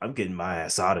 I'm getting my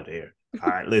ass out of there. All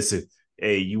right, listen,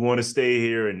 hey, you want to stay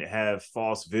here and have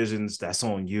false visions, that's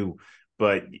on you.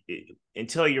 But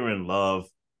until you're in love,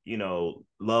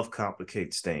 love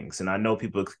complicates things. And I know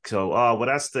people go, oh, well,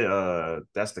 that's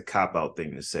the cop out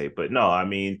thing to say. But no, I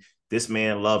mean, this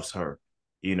man loves her.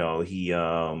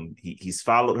 He's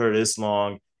followed her this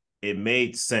long. It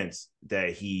made sense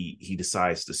that he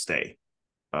decides to stay.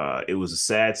 It was a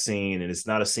sad scene, and it's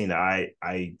not a scene that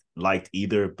I liked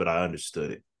either, but I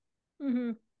understood it.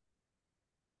 Mm-hmm.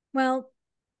 Well,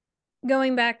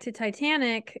 going back to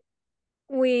Titanic,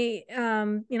 we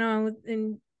and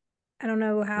I don't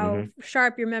know how Mm-hmm.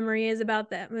 sharp your memory is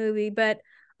about that movie, but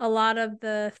a lot of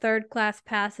the third class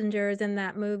passengers in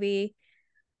that movie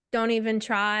don't even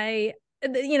try.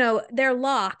 They're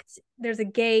locked. There's a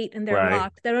gate and they're Right.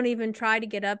 locked. They don't even try to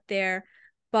get up there.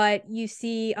 But you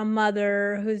see a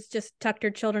mother who's just tucked her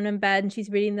children in bed, and she's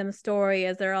reading them a story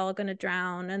as they're all going to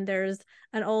drown. And there's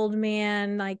an old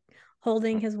man like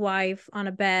holding his wife on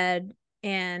a bed.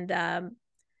 And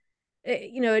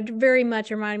it very much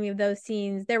reminded me of those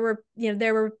scenes. There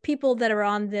were people that are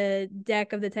on the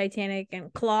deck of the Titanic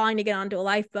and clawing to get onto a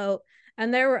lifeboat,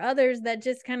 and there were others that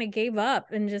just kind of gave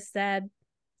up and just said,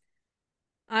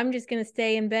 I'm just going to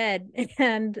stay in bed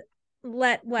and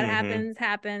let what Mm-hmm.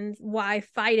 happens. Why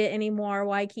fight it anymore?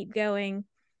 Why keep going?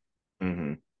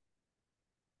 Mm-hmm.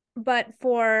 But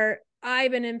for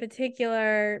Ivan in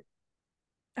particular,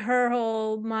 her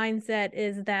whole mindset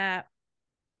is that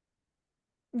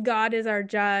God is our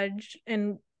judge.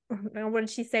 And what did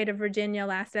she say to Virginia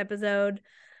last episode?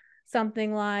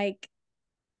 Something like,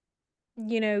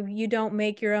 you don't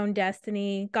make your own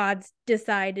destiny. God's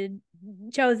decided,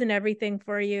 chosen everything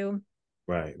for you.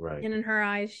 Right, right. And in her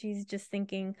eyes, she's just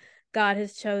thinking, God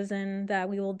has chosen that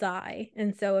we will die.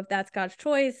 And so if that's God's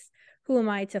choice, who am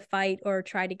I to fight or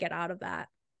try to get out of that?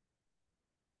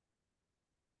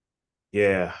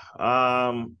 Yeah.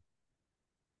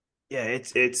 Yeah,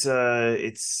 it's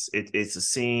a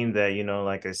scene that,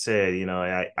 like I said,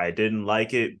 I didn't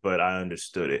like it, but I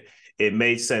understood it. It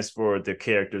made sense for the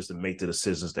characters to make the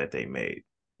decisions that they made,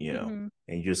 Mm-hmm.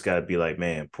 and you just gotta be like,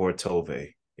 man, poor Tove.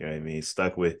 You know what I mean?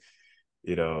 Stuck with,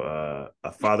 a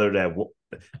father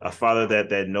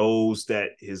that knows that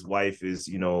his wife is,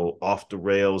 off the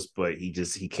rails, but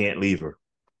he can't leave her.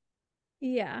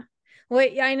 Yeah.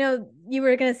 Wait, I know you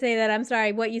were gonna say that. I'm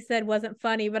sorry, what you said wasn't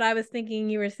funny, but I was thinking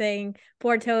you were saying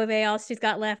poor Tove, all she's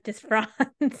got left is Franz.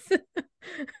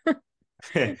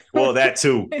 Well, that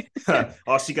too.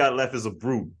 All she got left is a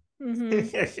brood.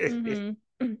 Mm-hmm.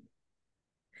 Mm-hmm.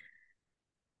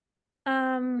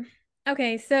 Um,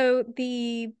 okay, so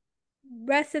the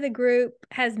rest of the group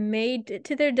has made it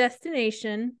to their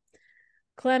destination.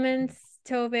 Clemens,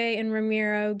 Tove, and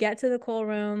Ramiro get to the cool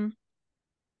room.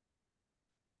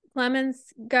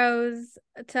 Clemens goes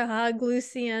to hug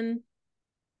Lucian.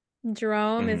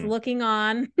 Jerome is Mm-hmm. looking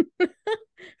on.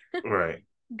 Right.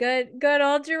 Good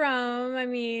old Jerome. I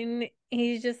mean,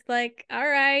 he's just like, all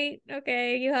right,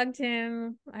 okay, you hugged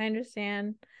him. I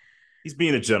understand. He's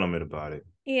being a gentleman about it.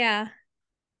 Yeah.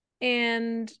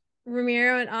 And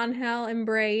Ramiro and Angel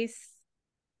embrace.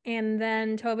 And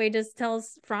then Tove just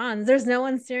tells Franz, there's no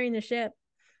one steering the ship.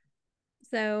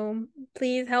 So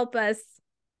please help us.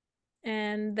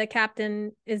 And the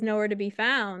captain is nowhere to be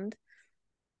found.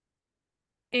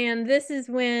 And this is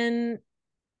when,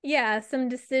 yeah, some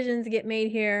decisions get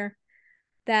made here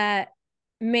that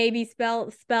maybe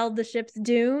spelled the ship's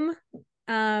doom.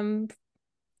 Um,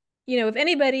 if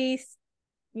anybody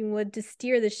would to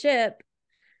steer the ship,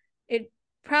 it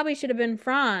probably should have been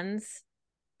Franz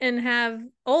and have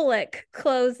Oleg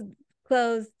close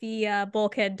the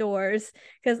bulkhead doors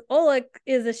because Oleg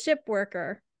is a ship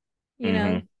worker, you know,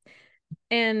 Mm-hmm.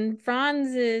 and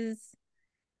Franz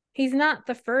he's not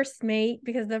the first mate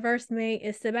because the first mate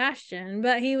is Sebastian,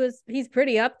 but he's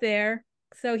pretty up there,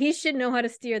 so he should know how to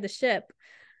steer the ship.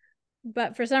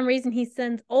 But for some reason, he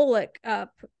sends Oleg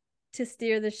up to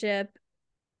steer the ship,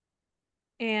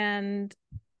 and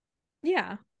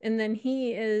yeah, and then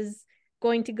he is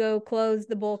going to go close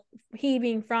the bulk. He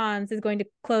being Franz is going to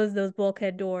close those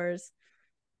bulkhead doors,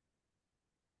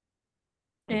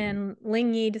 Mm-hmm. and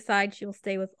Ling Yi decides she'll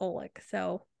stay with Oleg.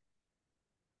 So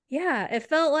yeah, it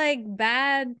felt like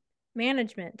bad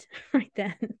management right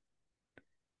then.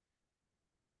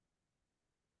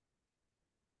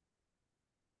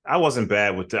 I wasn't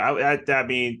bad with that. I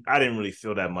mean, I didn't really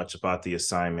feel that much about the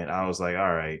assignment. I was like,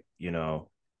 all right, it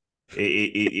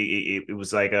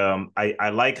was like I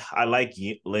like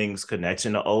Ling's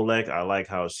connection to Oleg. I like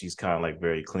how she's kind of like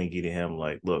very clingy to him.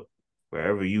 Like, look,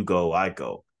 wherever you go, I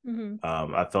go. Mm-hmm.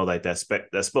 I felt like that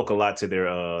spoke a lot to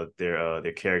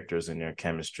their characters and their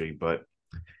chemistry. But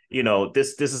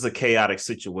this is a chaotic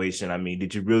situation. I mean,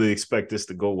 did you really expect this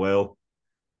to go well?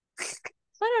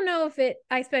 I don't know if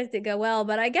I expected it to go well,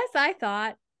 but I guess I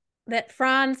thought that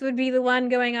Franz would be the one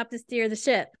going up to steer the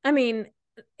ship. I mean,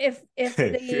 if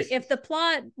the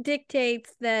plot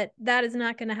dictates that that is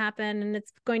not going to happen and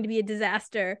it's going to be a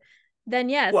disaster, then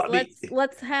yes, Well, I mean,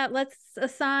 let's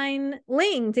assign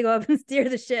Ling to go up and steer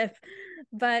the ship.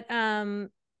 But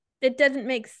it doesn't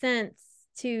make sense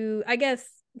to, I guess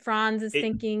Franz is it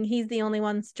thinking he's the only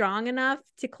one strong enough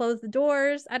to close the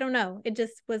doors. I don't know. It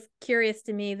just was curious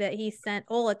to me that he sent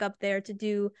Oleg up there to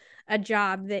do a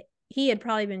job that he had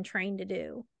probably been trained to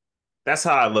do. that's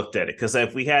how I looked at it. Because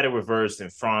if we had it reversed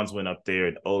and Franz went up there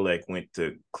and Oleg went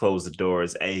to close the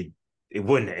doors, it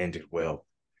wouldn't have ended well.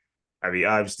 I mean,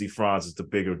 obviously Franz is the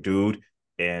bigger dude,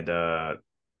 and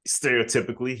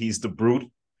stereotypically he's the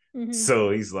brute. Mm-hmm.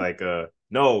 So he's like,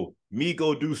 no, me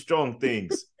go do strong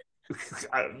things.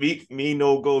 me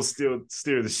no go steer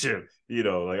the ship.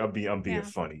 Like I'm being Yeah.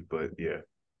 funny, but yeah.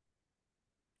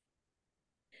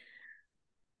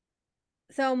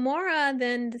 So Mora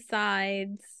then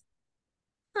decides,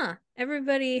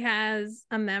 everybody has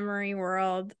a memory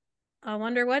world. I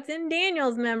wonder what's in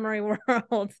Daniel's memory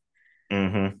world.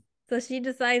 Mm-hmm. So she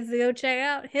decides to go check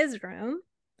out his room,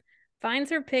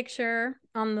 finds her picture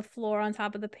on the floor on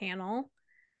top of the panel,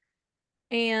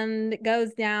 and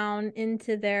goes down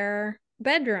into their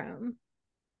bedroom.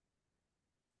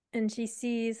 And she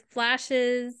sees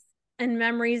flashes and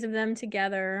memories of them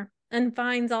together and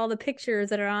finds all the pictures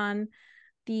that are on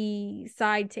the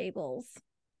side tables.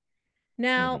 Mm-hmm.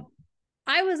 Now,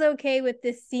 I was okay with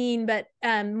this scene, but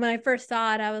when I first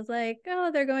saw it, I was like,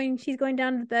 oh, she's going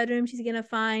down to the bedroom, she's gonna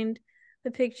find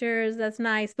the pictures. That's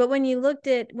nice. But when I looked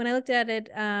at it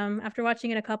after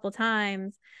watching it a couple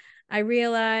times, I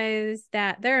realized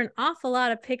that there are an awful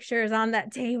lot of pictures on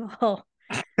that table.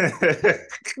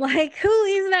 Like, who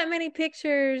leaves that many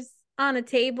pictures on a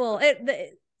table?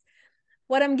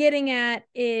 What I'm getting at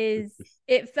is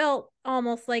it felt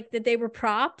almost like that they were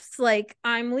props. Like,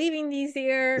 I'm leaving these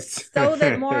here so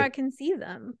that Mora can see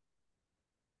them.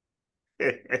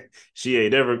 She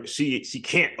ain't ever she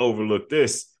can't overlook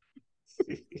this.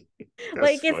 That's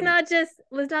Like, funny. it's not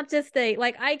just a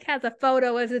like Ike has a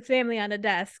photo of his family on a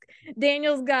desk.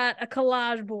 Daniel's got a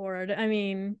collage board. I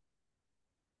mean,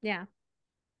 yeah.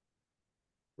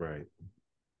 Right.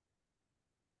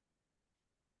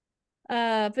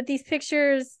 But these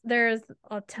pictures, there's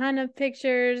a ton of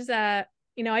pictures. I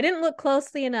didn't look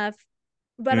closely enough,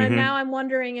 but Mm-hmm. now I'm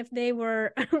wondering if they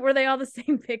were were they all the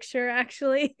same picture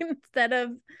actually instead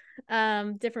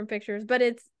of different pictures. But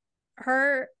it's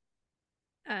her,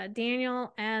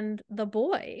 Daniel, and the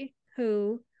boy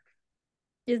who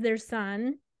is their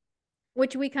son,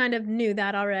 which we kind of knew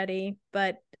that already,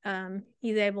 but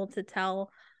he's able to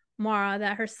tell Mara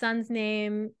that her son's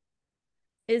name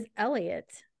is Elliot.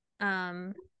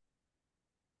 Um,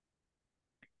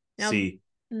 now, See,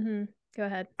 mm-hmm, go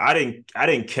ahead. I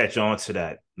didn't catch on to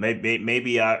that.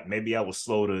 Maybe I was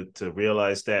slow to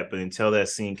realize that, but until that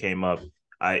scene came up,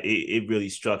 it really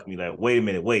struck me like, wait a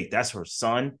minute, wait, that's her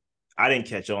son. I didn't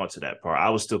catch on to that part. I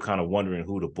was still kind of wondering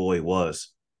who the boy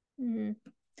was Mm-hmm.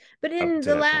 But up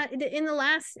to that point. in the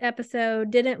last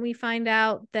episode, didn't we find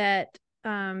out that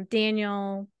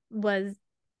Daniel was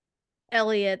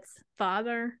Elliot's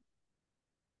father?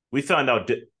 We found out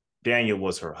Daniel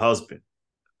was her husband.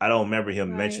 I don't remember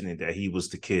him Right. mentioning that he was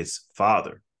the kid's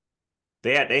father.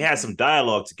 They had Okay. some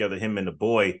dialogue together, him and the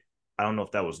boy. I don't know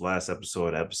if that was last episode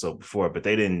or the episode before, but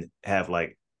they didn't have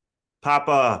like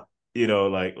Papa,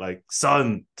 like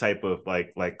son type of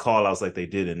like call outs like they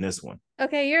did in this one.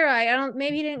 Okay, you're right. I don't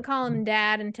maybe you didn't call him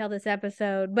dad until this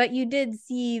episode, but you did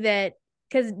see that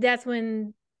because that's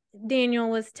when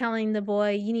Daniel was telling the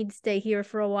boy, you need to stay here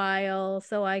for a while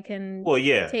so I can Well,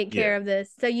 yeah, take yeah, care of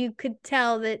this. So you could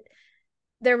tell that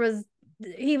there was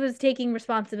he was taking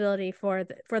responsibility for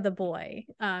the boy.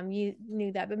 You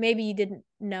knew that, but maybe you didn't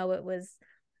know it was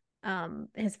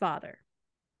his father.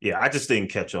 yeah. I just didn't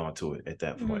catch on to it at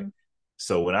that point. Mm-hmm.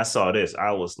 So when I saw this,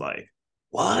 I was like,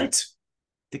 "What?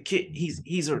 The kid?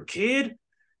 He's her kid?"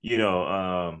 You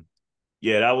know,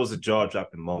 yeah, that was a jaw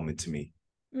dropping moment to me.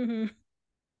 Mm-hmm.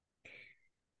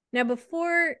 Now,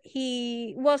 before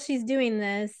while she's doing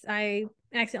this, I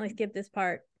accidentally skipped this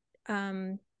part.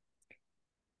 Um,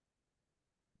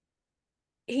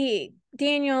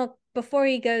 Daniel, before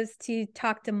he goes to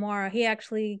talk to Mara, he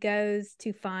actually goes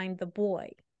to find the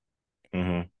boy.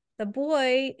 Mm-hmm. The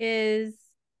boy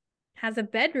has a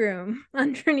bedroom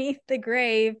underneath the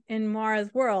grave in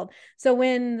Mara's world. So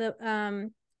when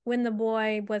the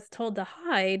boy was told to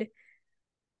hide,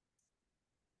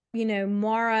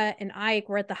 Mara and Ike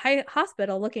were at the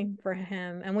hospital looking for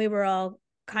him, and we were all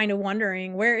kind of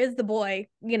wondering, where is the boy?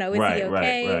 Is he Right, right,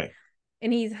 okay? right.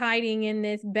 And he's hiding in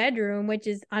this bedroom, which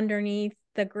is underneath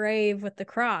the grave with the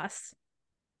cross.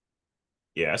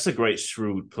 Yeah, that's a great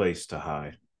shrewd place to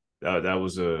hide. That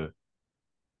was a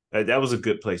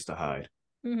good place to hide.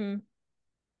 Mm-hmm.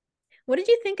 What did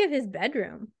you think of his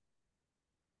bedroom?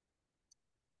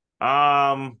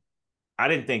 Um, I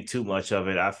didn't think too much of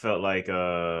it. I felt like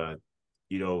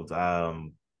you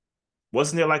know,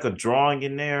 wasn't there like a drawing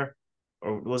in there?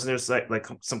 Or wasn't there like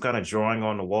some kind of drawing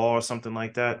on the wall or something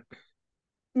like that?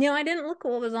 I didn't look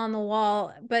what was on the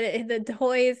wall, but the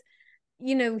toys,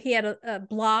 he had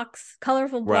blocks,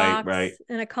 colorful Right, right. blocks,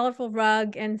 and a colorful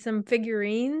rug and some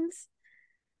figurines.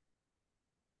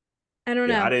 I don't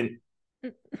Yeah, I know.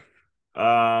 didn't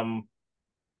um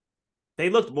they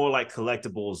looked more like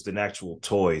collectibles than actual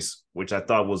toys, which I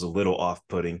thought was a little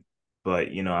off-putting. But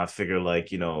I figure like,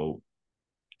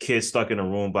 kid stuck in a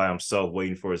room by himself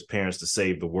waiting for his parents to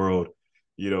save the world.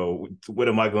 What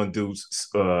am I going to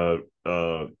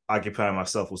do? Occupy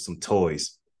myself with some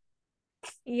toys.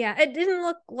 Yeah, it didn't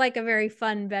look like a very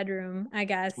fun bedroom, I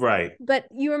guess. Right. But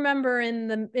you remember in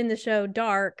the show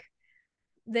Dark,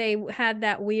 they had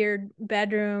that weird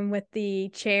bedroom with the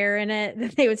chair in it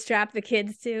that they would strap the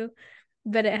kids to,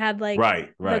 but it had like Right.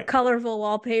 the Right. colorful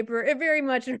wallpaper. It very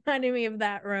much reminded me of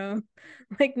that room.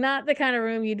 Like not the kind of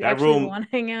room you'd That actually room want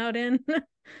to hang out in.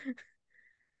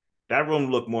 that room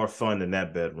looked more fun than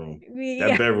that bedroom. That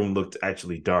Yeah. bedroom looked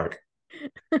actually dark.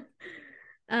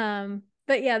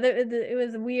 But yeah, it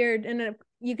was weird, and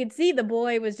you could see the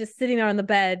boy was just sitting there on the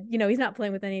bed. He's not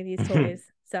playing with any of these toys.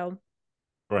 So,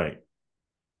 Right.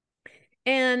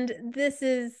 and this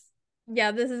is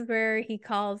where he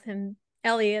calls him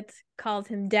Elliot calls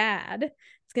him dad.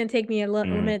 It's gonna take me a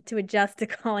little Mm. minute to adjust to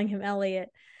calling him Elliot.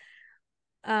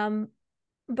 Um,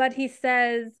 but he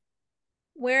says,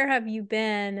 "Where have you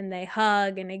been?" And they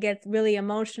hug, and it gets really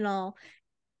emotional.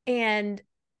 And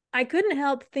I couldn't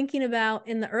help thinking about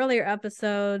in the earlier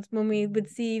episodes when we would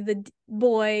see the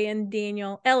boy and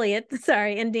Elliot,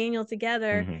 sorry, and Daniel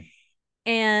together, Mm-hmm.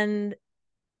 and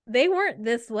they weren't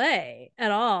this way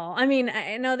at all. I mean,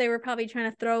 I know they were probably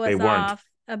trying to throw They us weren't. off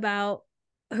about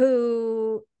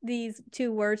who these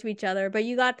two were to each other, but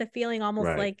you got the feeling almost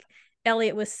Right. like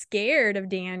Elliot was scared of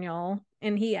Daniel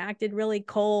and he acted really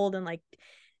cold and like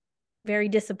very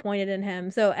disappointed in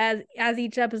him. So as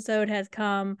each episode has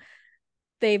come,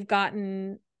 they've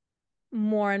gotten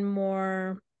more and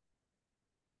more,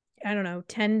 I don't know,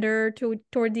 tender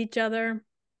towards each other.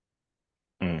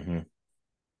 Mm-hmm.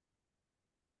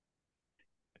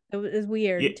 It was Yeah.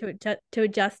 weird to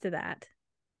adjust to that.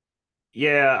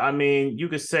 Yeah, I mean, you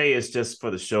could say it's just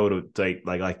for the show to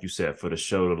like you said, for the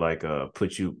show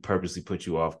to purposely put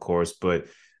you off course. But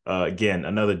again,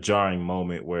 another jarring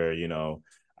moment where,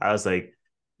 I was like,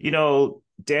 Daniel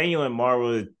and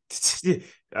Mara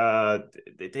uh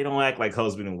they don't act like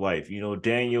husband and wife.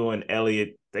 Daniel and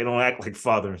Elliot, they don't act like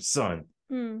father and son.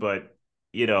 Hmm. But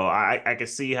I can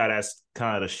see how that's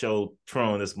kind of the show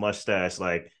throwing this mustache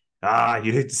like, ah,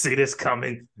 you didn't see this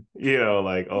coming.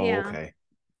 Like, oh, Yeah. okay.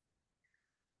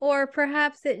 Or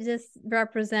perhaps it just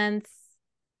represents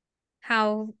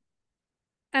how,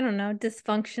 I don't know,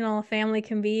 dysfunctional a family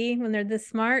can be when they're this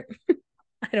smart.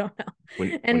 I don't know.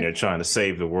 When And you're trying to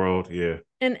save the world. Yeah.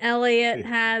 and Elliot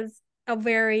has a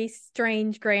very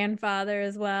strange grandfather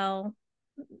as well.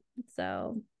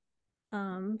 So,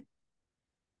 um,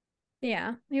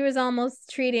 yeah, he was almost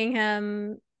treating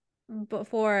him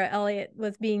before Elliot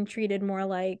was being treated more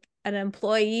like an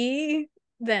employee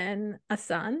than a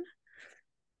son.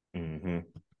 Hmm.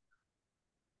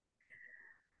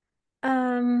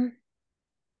 Um,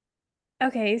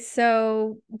 okay,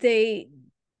 so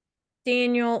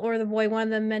Daniel or the boy, one of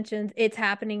them mentions it's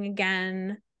happening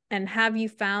again. And have you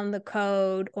found the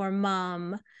code or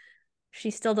mom?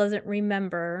 She still doesn't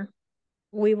remember.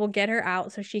 We will get her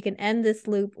out so she can end this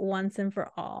loop once and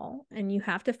for all. And you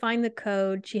have to find the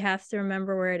code. She has to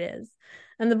remember where it is.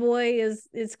 And the boy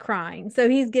is crying. So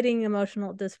he's getting emotional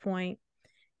at this point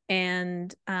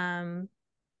and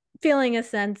feeling a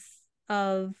sense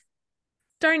of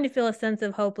starting to feel a sense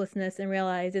of hopelessness and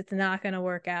realize it's not going to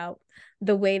work out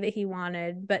the way that he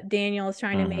wanted. But Daniel is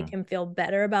trying to make Hmm. him feel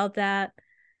better about that.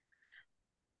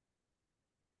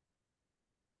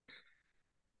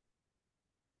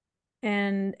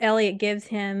 And Elliot gives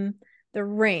him the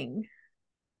ring,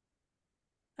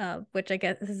 which I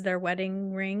guess is their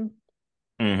wedding ring.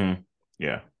 Hmm.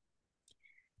 Yeah.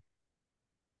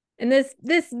 And this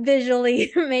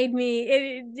visually made me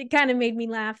it kind of made me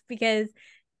laugh because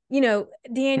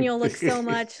Daniel looks so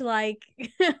much like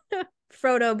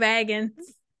Frodo Baggins.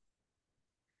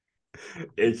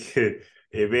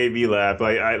 It made me laugh.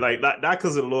 Like I like not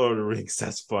because of Lord of the Rings.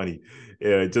 That's funny.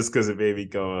 Yeah, just because it made me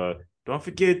go. Don't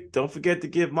forget to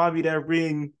give mommy that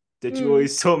ring that you Mm.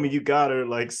 always told me you got her.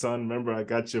 Like, son, remember I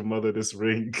got your mother this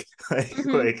ring.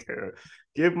 Mm-hmm.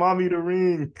 Give mommy the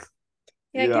ring.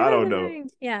 Yeah, Yeah, give I him don't the know. ring.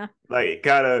 Yeah. Like,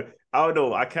 kind of, I don't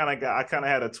know. I kind of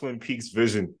had a Twin Peaks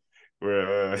vision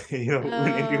where, Oh,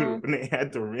 when they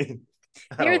had the ring.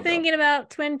 I you're don't know. thinking about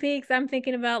Twin Peaks. I'm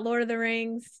thinking about Lord of the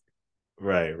Rings.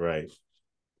 Right, right.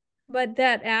 But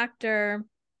that actor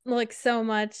looks so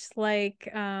much like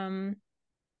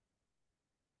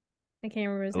I can't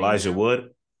remember his name Elijah now. Wood.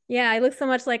 Yeah, he looks so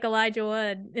much like Elijah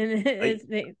Wood. And I,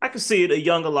 I could see it. A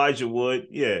young Elijah Wood.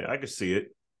 Yeah, I could see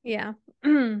it. yeah.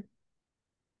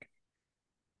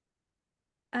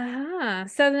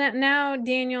 So that now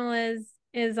Daniel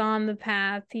is on the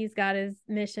path. He's got his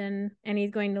mission and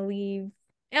he's going to leave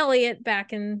Elliot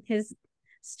back in his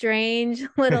strange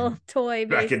little toy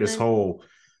Back in this basement. hole.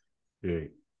 Yeah.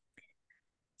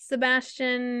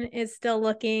 Sebastian is still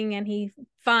looking and he's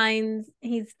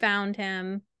found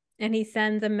him and he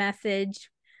sends a message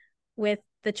with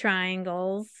the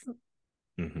triangles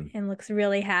Hmm. and looks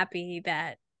really happy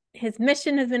that his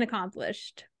mission has been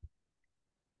accomplished.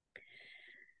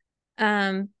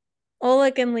 Um,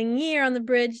 Oleg and Ling are on the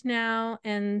bridge now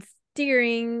and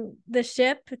steering the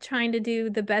ship, trying to do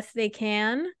the best they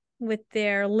can with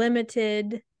their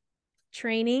limited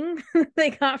training they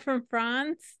got from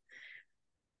Franz.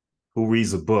 Who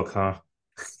reads a book, huh?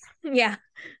 Yeah.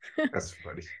 That's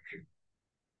funny.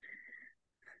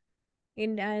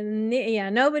 And yeah,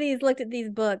 nobody's looked at these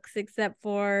books except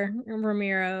for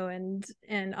Ramiro and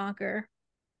Anker.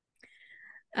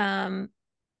 Um,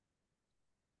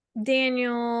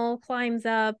 Daniel climbs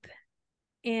up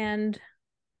and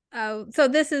so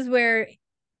this is where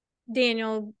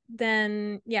Daniel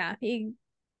then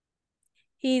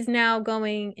he's now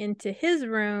going into his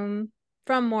room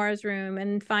from Mora's room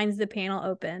and finds the panel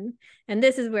open. And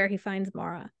this is where he finds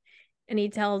Mora. And he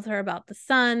tells her about the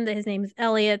son, that his name is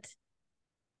Elliot.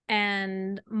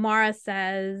 And Mara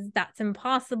says, that's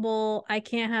impossible. I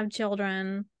can't have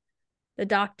children. The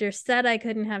doctor said I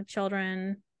couldn't have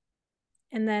children.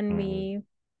 And then Hmm. we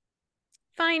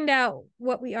find out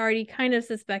what we already kind of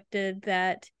suspected,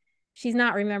 that she's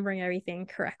not remembering everything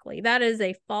correctly. That is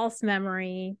a false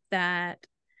memory that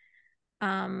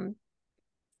um,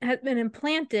 has been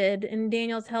implanted. And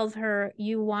Daniel tells her,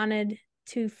 you wanted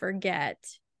to forget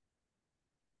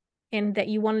and that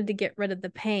you wanted to get rid of the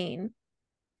pain.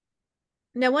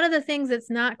 Now, one of the things that's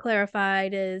not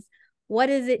clarified is what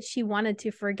is it she wanted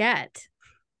to forget?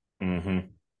 Hmm.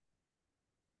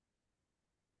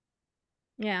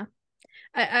 Yeah.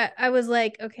 I was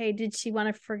like, okay, did she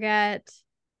want to forget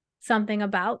something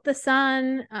about the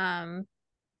son?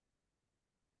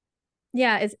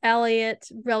 Yeah, is Elliot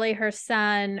really her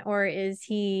son, or is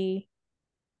he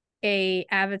a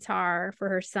avatar for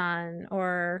her son,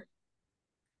 or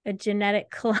a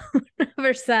genetic clone of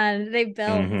her son they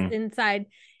built Mm-hmm. inside?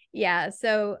 Yeah,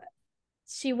 so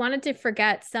she wanted to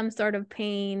forget some sort of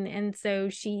pain, and so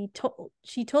she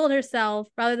told herself,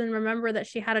 rather than remember that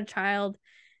she had a child,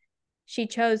 she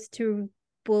chose to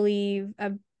believe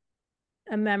a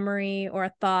memory or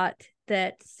a thought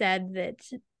that said that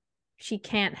she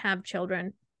can't have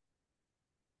children.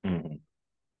 Mm-hmm.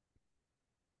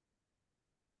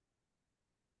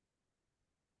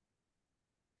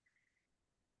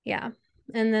 Yeah.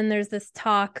 And then there's this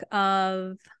talk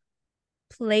of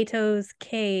Plato's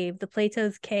cave, the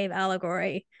Plato's cave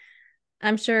allegory.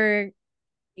 I'm sure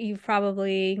you've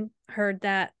probably heard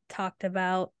that talked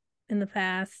about in the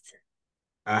past.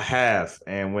 I have,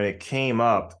 and when it came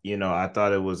up, I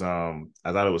thought it was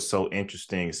so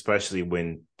interesting, especially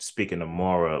when speaking to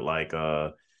Mora, like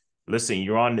listen,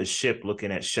 you're on the ship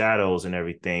looking at shadows and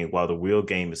everything while the real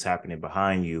game is happening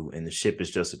behind you, and the ship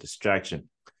is just a distraction.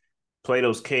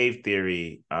 Plato's cave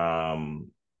theory,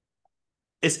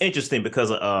 it's interesting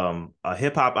because a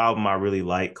hip hop album I really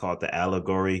like called The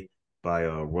Allegory by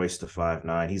Royce the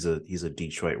 5'9". He's a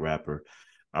Detroit rapper.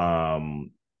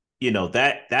 Um,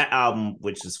 that album,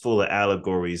 which is full of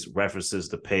allegories, references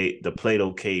the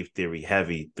Plato cave theory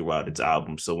heavy throughout its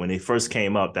album. So when it first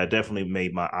came up, that definitely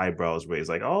made my eyebrows raise.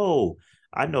 Like, oh,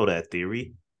 I know that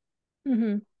theory.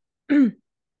 Mm-hmm.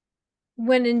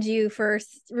 When did you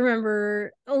first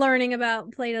remember learning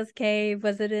about Plato's cave?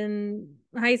 Was it in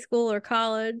high school or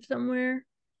college somewhere?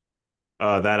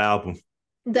 That album.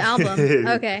 The album.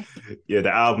 Okay. Yeah,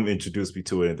 the album introduced me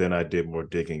to it, and then I did more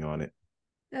digging on it.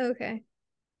 Okay.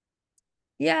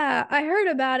 Yeah, I heard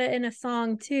about it in a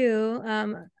song too,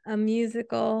 a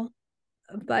musical,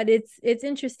 but it's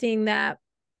interesting that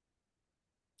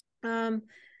um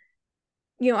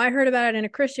I heard about it in a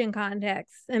Christian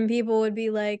context, and people would be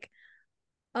like,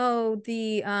 "Oh,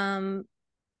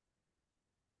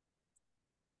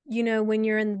 when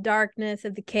you're in the darkness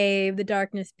of the cave, the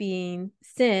darkness being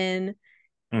sin,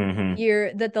 Mm-hmm.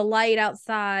 you're that the light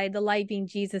outside, the light being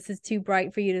Jesus, is too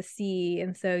bright for you to see,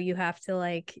 and so you have to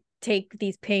like take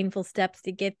these painful steps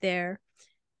to get there."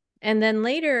 And then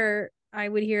later I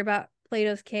would hear about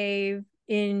Plato's cave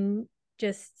in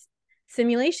just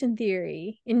simulation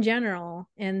theory in general,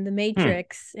 and the Hmm.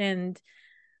 Matrix, and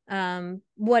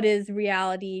what is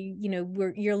reality.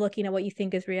 You're looking at what you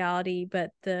think is reality,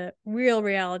 but the real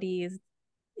reality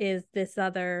is this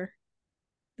other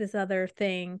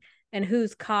thing, and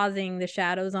who's causing the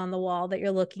shadows on the wall that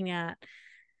you're looking at.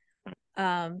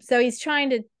 So Daniel's trying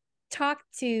to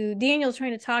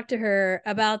talk to her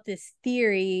about this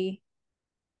theory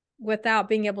without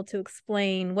being able to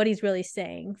explain what he's really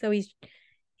saying. So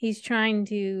he's trying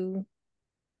to,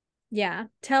 yeah,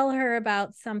 tell her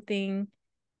about something,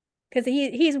 because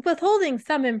he's withholding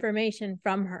some information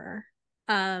from her.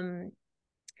 Um,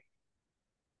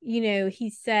 he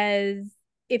says,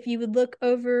 if you would look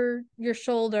over your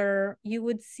shoulder, you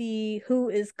would see who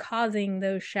is causing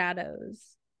those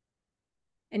shadows.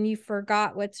 And you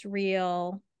forgot what's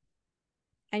real,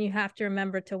 and you have to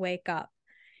remember to wake up.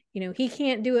 He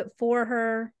can't do it for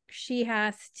her. She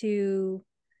has to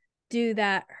do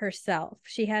that herself.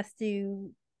 She has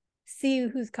to see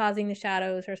who's causing the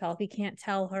shadows herself. He can't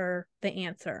tell her the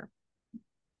answer.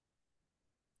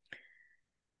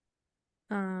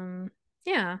 Um,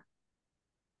 yeah.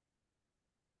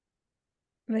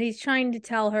 But he's trying to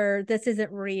tell her this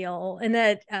isn't real, and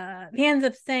that he ends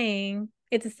up saying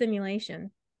it's a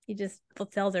simulation. He just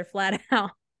tells her flat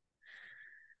out.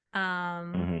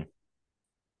 Um,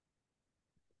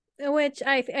 Mm-hmm. which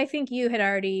I think you had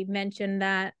already mentioned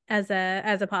that as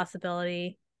a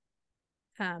possibility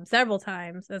several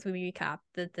times as we recap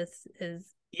that this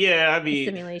is Yeah, I a mean,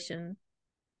 simulation.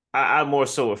 I more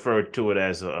so referred to it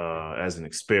as an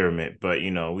experiment, but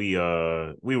we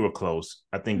were close.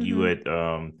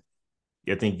 Mm-hmm.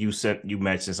 I think you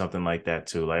mentioned something like that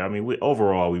too. Like I mean, we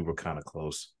were kind of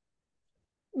close.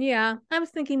 Yeah, I was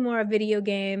thinking more a video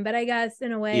game, but I guess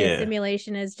in a way a Yeah,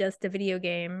 simulation is just a video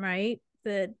game, right?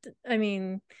 That I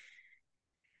mean,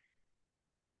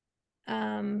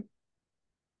 um,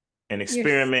 an you're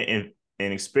experiment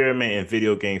in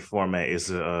video game format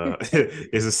is a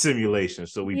is a simulation.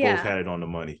 So we both yeah. had it on the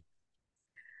money.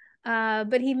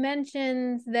 But he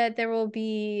mentions that there will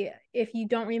be, if you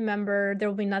don't remember, there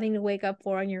will be nothing to wake up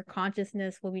for, and your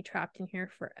consciousness will be trapped in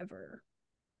here forever.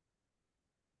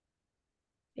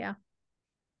 Yeah.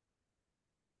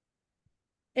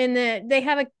 And they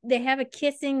have a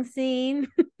kissing scene.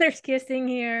 There's kissing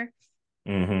here.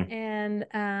 Mm-hmm. And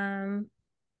I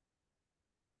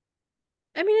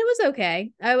mean, it was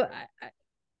okay.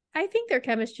 I think their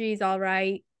chemistry is all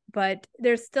right, but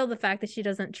there's still the fact that she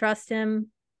doesn't trust him,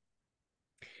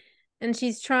 and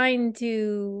she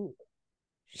feels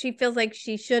like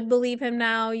she should believe him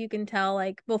now. You can tell,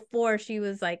 like, before she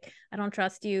was like, I don't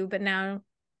trust you, but now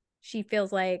she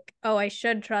feels like, oh, I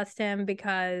should trust him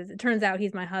because it turns out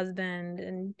he's my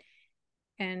husband,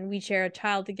 and we share a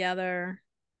child together.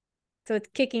 So it's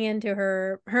kicking into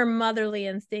her motherly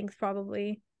instincts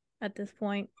probably at this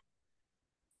point.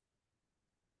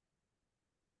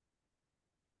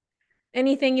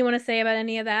 Anything you want to say about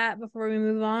any of that before we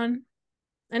move on?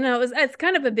 I know it's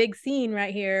kind of a big scene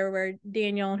right here where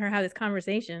Daniel and her have this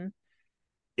conversation.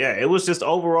 Yeah, it was just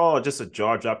overall just a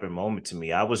jaw dropping moment to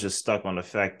me. I was just stuck on the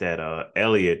fact that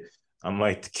Elliot, I'm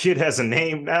like, the kid has a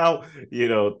name now, that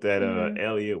Mm-hmm.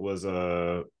 Elliot was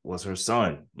her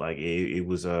son. Like it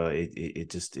was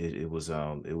it was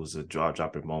a jaw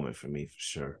dropping moment for me for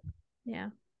sure. Yeah.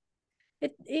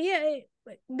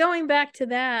 Going back to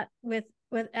that with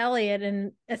Elliot,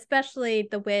 and especially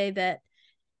the way that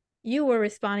you were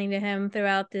responding to him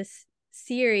throughout this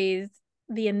series,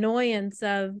 the annoyance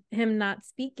of him not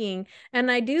speaking.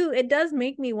 And it does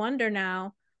make me wonder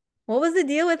now, what was the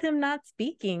deal with him not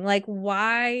speaking? Like,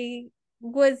 why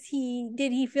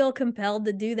did he feel compelled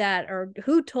to do that? Or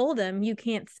who told him you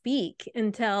can't speak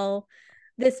until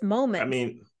this I moment?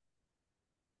 mean,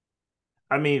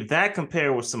 I mean that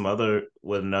compared with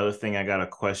another thing I got a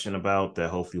question about that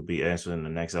hopefully will be answered in the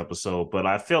next episode. But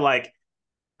I feel like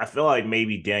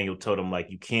maybe Daniel told him like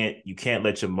you can't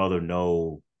let your mother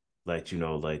know like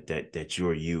like that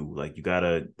you're you. Like you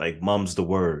gotta like mum's the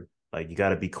word. Like you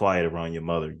gotta be quiet around your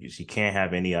mother. She can't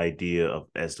have any idea of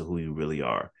as to who you really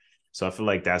are. So I feel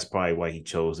like that's probably why he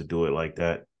chose to do it like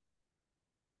that.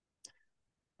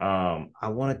 I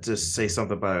wanted to say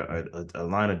something about a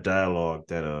line of dialogue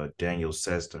that Daniel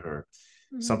says to her.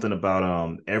 Mm-hmm. Something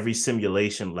about every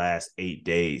simulation lasts 8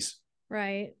 days.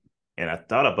 Right. And I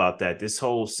thought about that. This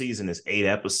whole season is 8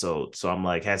 episodes. So I'm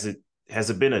like, has it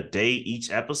been a day each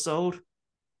episode?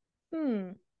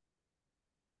 Hmm.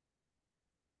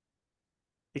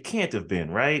 It can't have been,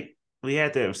 right? We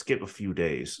had to skip a few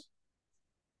days.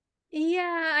 Yeah,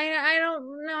 I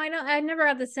don't know. I never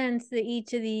had the sense that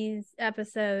each of these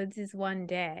episodes is one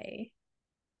day.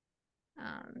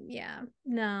 Yeah.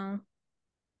 No.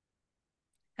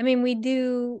 I mean, we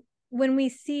do when we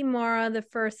see Mara for the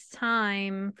first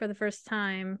time,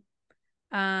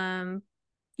 um,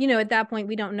 at that point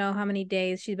we don't know how many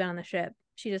days she's been on the ship.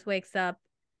 She just wakes up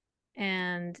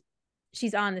and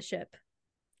she's on the ship,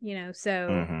 so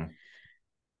Mm-hmm.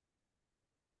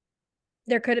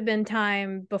 there could have been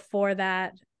time before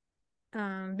that.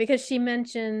 Because she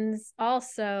mentions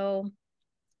also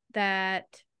that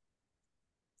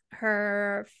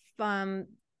her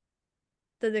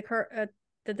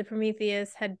that the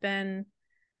Prometheus had been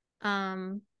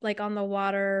like on the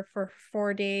water for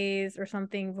 4 days or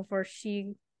something before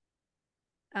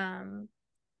um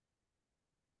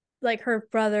like she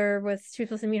was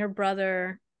supposed to meet her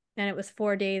brother, and it was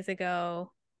 4 days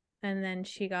ago, and then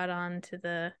she got on to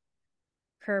the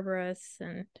Kerberos.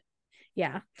 And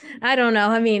yeah, I don't know.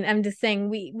 I mean, I'm just saying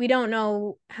we don't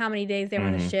know how many days they were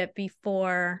on the Mm-hmm. ship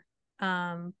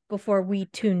before we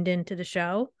tuned into the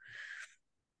show.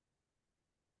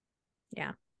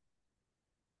 Yeah.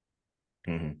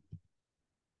 Mm-hmm.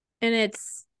 And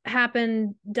it's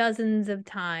happened dozens of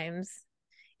times.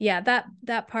 Yeah,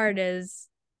 that part is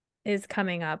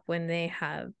coming up when they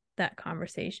have that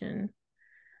conversation.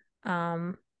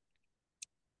 Um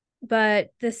but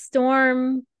the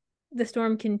storm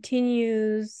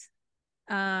continues.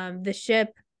 The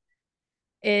ship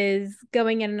is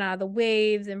going in and out of the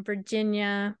waves, and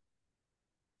Virginia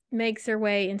makes her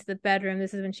way into the bedroom.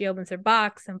 This is when she opens her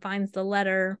box and finds the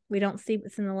letter. We don't see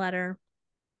what's in the letter.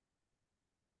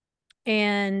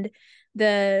 And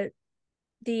the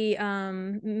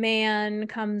man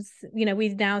comes, we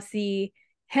now see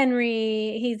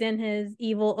Henry. He's in his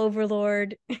evil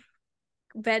overlord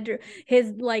bedroom,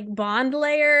 his like bond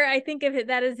layer. I think of it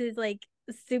that is his like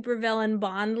super villain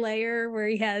bond layer, where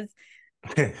he has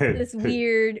this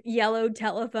weird yellow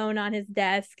telephone on his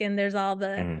desk, and there's all the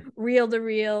mm-hmm. reel to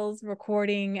reels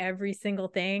recording every single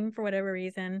thing for whatever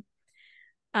reason.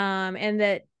 And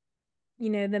that,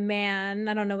 the man,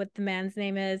 I don't know what the man's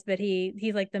name is, but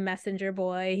he's like the messenger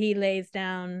boy. He lays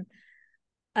down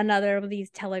another of these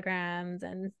telegrams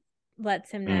and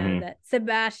lets him know Mm-hmm. that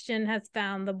Sebastian has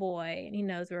found the boy and he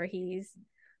knows where he's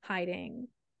hiding.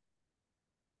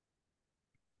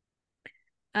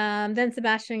 Then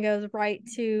Sebastian goes right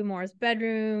to Mora's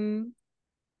bedroom,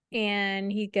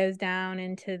 and he goes down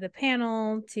into the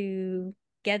panel to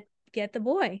get the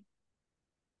boy.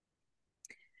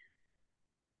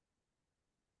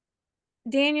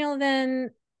 Daniel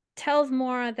then tells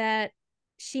Mora that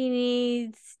she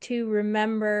needs to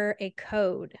remember a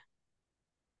code,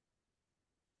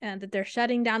 and that they're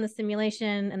shutting down the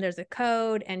simulation and there's a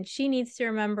code and she needs to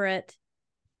remember it,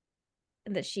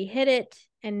 and that she hid it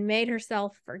and made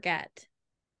herself forget.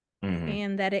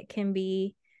 And that it can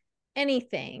be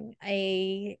anything,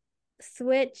 a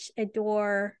switch, a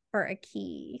door, or a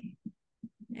key.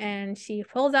 And she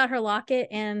pulls out her locket,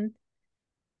 and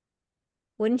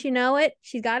wouldn't you know it,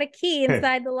 she's got a key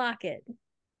inside the locket.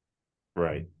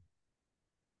 Right.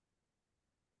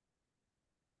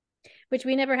 Which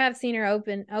we never have seen her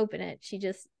open it. She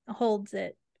just holds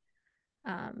it.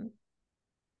 But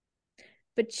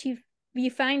you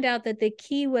find out that the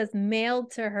key was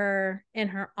mailed to her in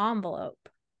her envelope.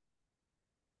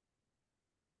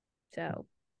 So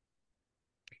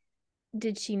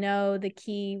did she know the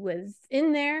key was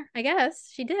in there? I guess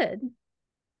she did.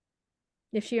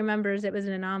 If she remembers it was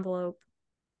in an envelope.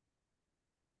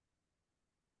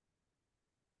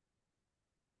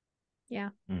 Yeah.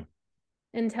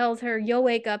 And tells her, you'll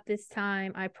wake up this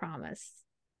time, I promise.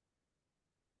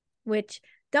 Which,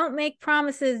 don't make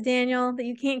promises, Daniel, that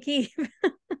you can't keep.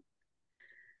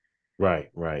 Right.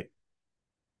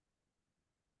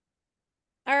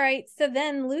 All right, so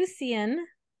then Lucien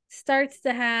starts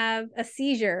to have a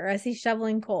seizure as he's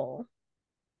shoveling coal.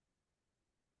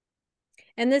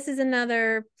 And this is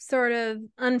another sort of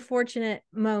unfortunate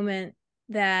moment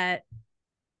that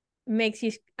makes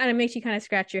you kind of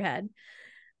scratch your head.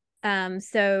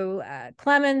 So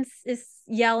Clemence is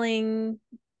yelling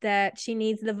that she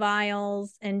needs the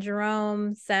vials, and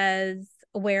Jerome says,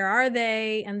 where are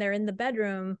they? And they're in the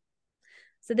bedroom.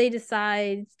 So they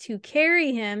decide to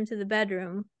carry him to the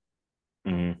bedroom.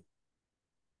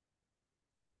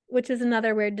 Which is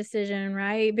another weird decision,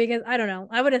 right? Because I don't know,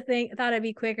 I would have thought it'd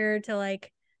be quicker to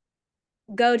like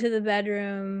go to the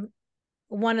bedroom,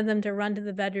 one of them to run to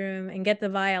the bedroom and get the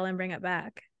vial and bring it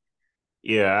back.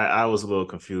 Yeah, I was a little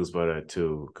confused by that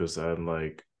too, because I'm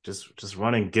like, just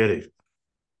run and get it.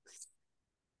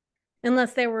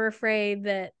 Unless they were afraid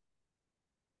that,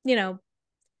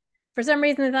 for some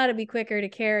reason they thought it'd be quicker to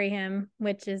carry him,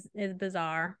 which is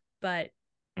bizarre, but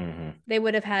they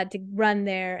would have had to run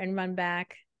there and run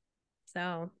back.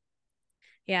 So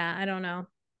yeah, I don't know.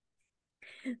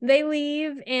 They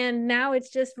leave, and now it's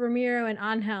just Ramiro and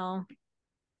Angel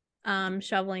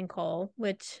shoveling coal,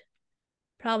 which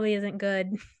probably isn't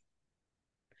good.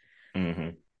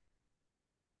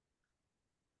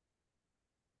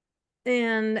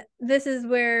 And this is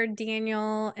where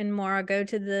Daniel and Mora go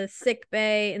to the sick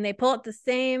bay, and they pull up the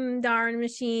same darn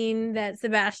machine that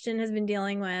Sebastian has been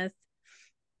dealing with.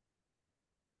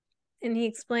 And he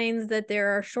explains that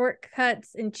there are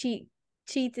shortcuts and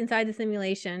cheats inside the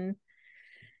simulation.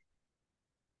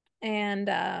 And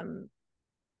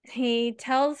he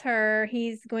tells her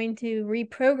he's going to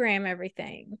reprogram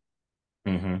everything.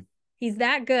 He's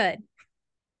that good.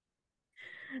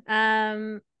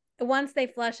 Once they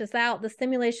flesh this out, the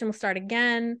simulation will start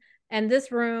again, and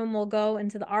this room will go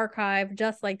into the archive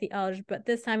just like the others, but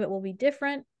this time it will be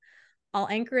different. I'll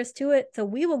anchor us to it, so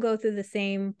we will go through the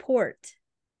same port.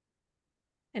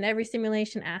 And every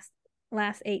simulation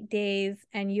lasts 8 days,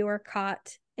 and you are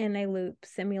caught in a loop,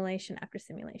 simulation after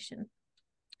simulation.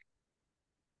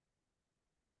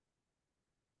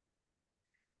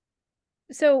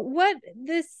 So what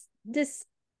this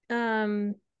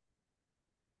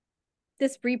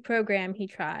reprogram he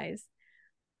tries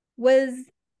was,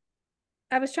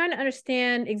 I was trying to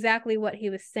understand exactly what he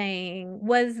was saying.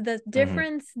 Was the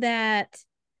difference that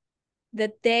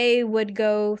they would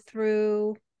go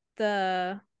through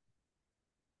the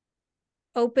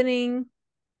opening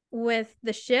with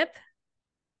the ship?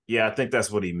 Yeah, I think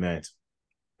that's what he meant.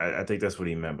 I think that's what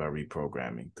he meant by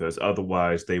reprogramming, because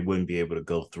otherwise they wouldn't be able to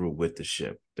go through with the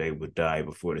ship. They would die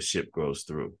before the ship goes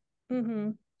through.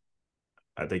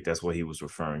 I think that's what he was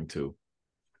referring to.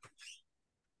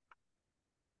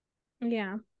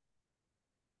 Yeah.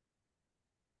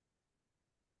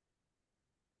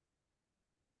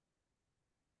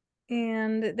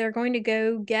 And they're going to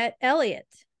go get Elliot,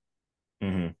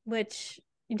 which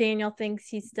Daniel thinks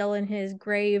he's still in his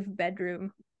grave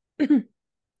bedroom.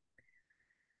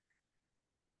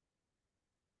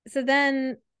 So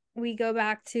then we go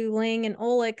back to Ling and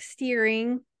Oleg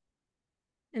steering.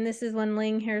 And this is when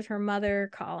Ling hears her mother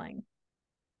calling.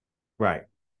 Right.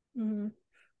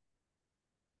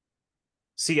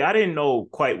 See, I didn't know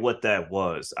quite what that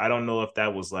was. I don't know if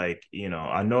that was like,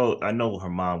 I know her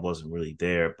mom wasn't really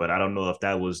there, but I don't know if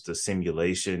that was the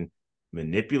simulation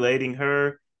manipulating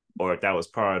her or if that was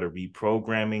part of the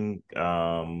reprogramming.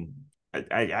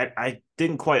 I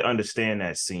didn't quite understand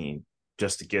that scene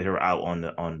just to get her out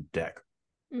on deck.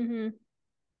 Mm-hmm.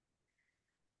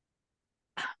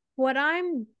 What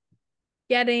I'm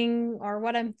getting or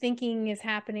what I'm thinking is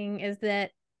happening is that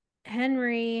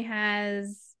Henry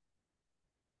has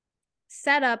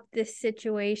set up this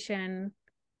situation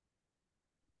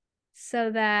so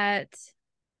that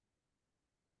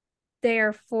they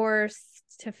are forced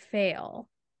to fail.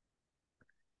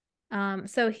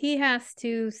 So he has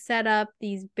to set up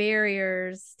these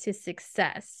barriers to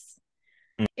success.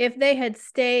 If they had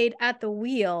stayed at the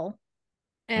wheel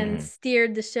and Mm-hmm.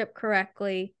 steered the ship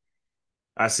correctly,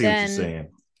 I see what you're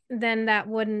then saying. that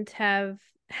wouldn't have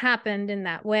happened in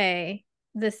that way.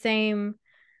 The same,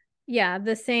 yeah,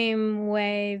 the same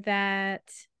way that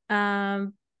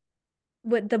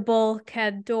with the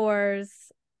bulkhead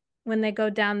doors, when they go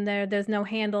down there, there's no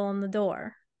handle on the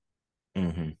door.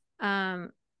 Mm-hmm.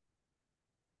 Um,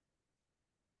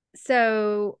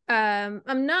 so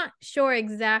I'm not sure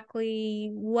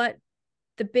exactly what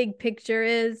the big picture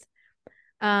is.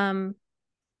 Um,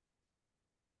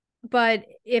 but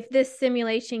if this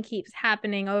simulation keeps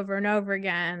happening over and over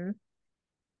again,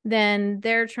 then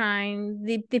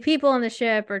the people on the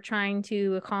ship are trying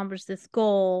to accomplish this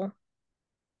goal.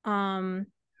 Um,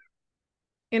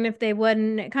 and if they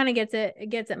wouldn't, it kind of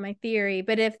gets at my theory,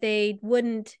 but if they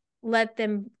wouldn't let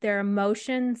their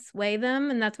emotions sway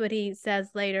them, and that's what he says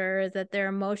later, is that their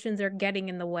emotions are getting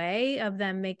in the way of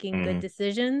them making good Mm-hmm.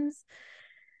 decisions.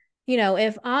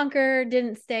 If Anker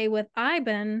didn't stay with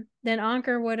Ivan, then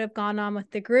Anker would have gone on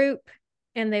with the group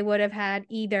and they would have had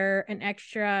either an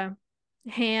extra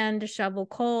hand to shovel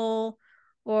coal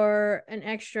or an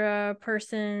extra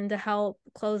person to help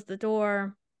close the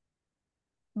door.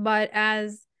 But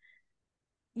as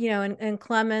and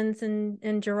Clemens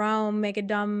and Jerome make a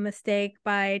dumb mistake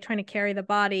by trying to carry the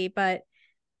body, but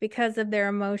because of their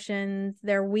emotions,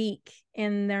 they're weak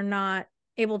and they're not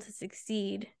able to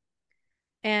succeed.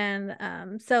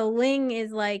 And so Ling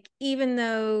is like, even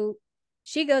though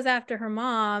she goes after her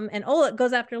mom and Oleg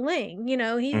goes after Ling, he's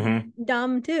Mm-hmm.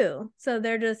 dumb too. So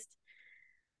they're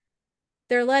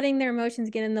letting their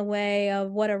emotions get in the way of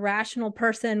what a rational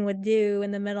person would do in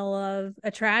the middle of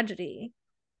a tragedy.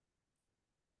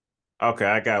 Okay,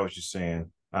 I got what you're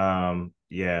saying.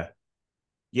 Yeah.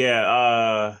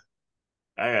 Yeah,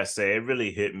 I gotta say, it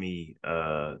really hit me,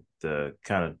 the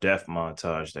kind of death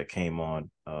montage that came on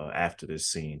after this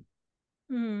scene.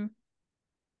 Hmm.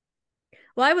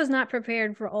 Well, I was not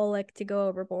prepared for Oleg to go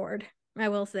overboard. I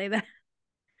will say that.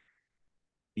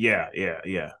 Yeah, yeah,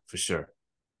 yeah, for sure.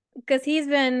 Because he's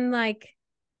been like,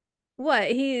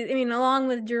 I mean, along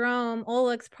with Jerome,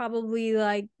 Oleg's probably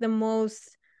like the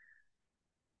most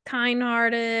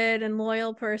kind-hearted and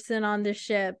loyal person on the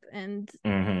ship, and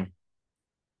Mm-hmm.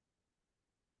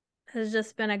 has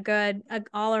just been a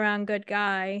all-around good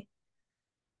guy.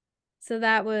 So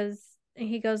that was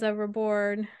he goes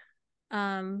overboard.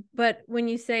 But when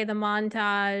you say the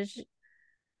montage,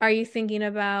 are you thinking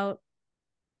about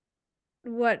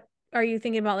what are you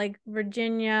thinking about, like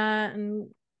Virginia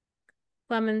and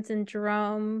Clemens and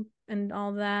Jerome and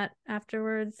all that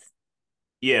afterwards?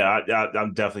 Yeah,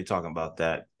 I'm definitely talking about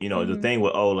that. The Mm-hmm. thing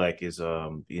with Oleg is,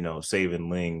 saving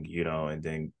Ling, and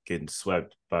then getting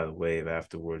swept by the wave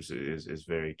afterwards is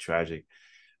very tragic.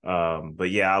 But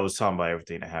yeah, I was talking about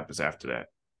everything that happens after that.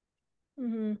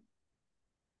 Mm-hmm.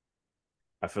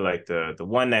 I feel like the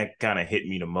one that kind of hit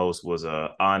me the most was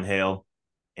Angel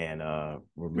and Mm-hmm.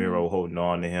 Ramiro holding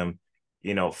on to him.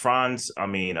 Franz, I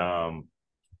mean,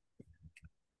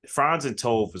 Franz and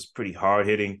Tove was pretty hard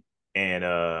hitting,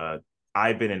 and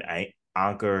Ivan and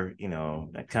Anchor,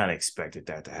 I kind of expected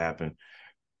that to happen.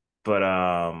 But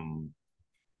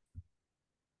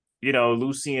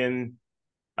Lucien,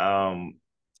 um,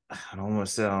 I don't want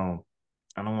to sound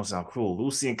I don't want to sound cruel.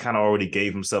 Lucien kind of already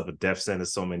gave himself a death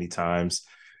sentence so many times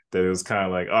that it was kind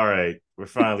of like, all right, we're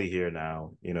finally here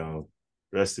now.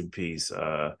 Rest in peace.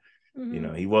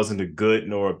 Mm-hmm. He wasn't a good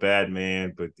nor a bad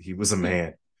man, but he was a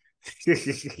man.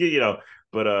 you know,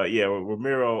 but yeah,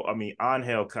 Ramiro, I mean,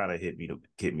 Angel kind of hit me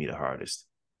the hardest.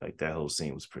 Like that whole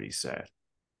scene was pretty sad.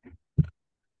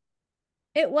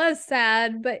 It was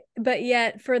sad, but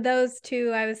yet for those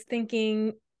two, I was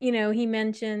thinking, he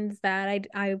mentions that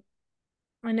I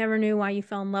never knew why you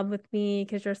fell in love with me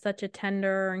because you're such a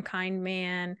tender and kind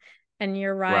man. And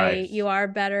you're Right. right, you are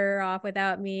better off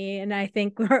without me. And I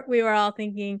think we were all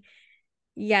thinking,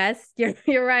 yes,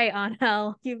 you're right,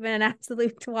 Angel. You've been an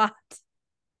absolute twat.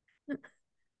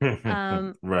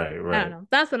 Um, Right, I don't right. know.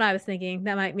 That's what I was thinking.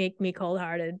 That might make me cold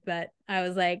hearted, but I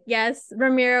was like, yes,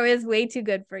 Ramiro is way too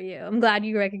good for you. I'm glad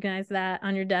you recognize that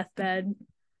on your deathbed.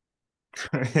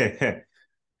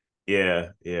 Yeah,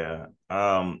 yeah.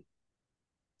 And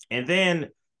then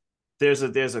there's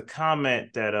a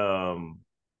comment that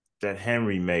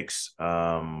Henry makes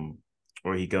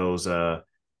where he goes,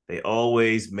 they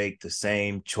always make the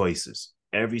same choices.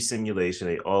 Every simulation,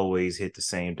 they always hit the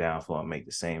same downfall and make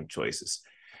the same choices.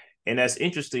 And that's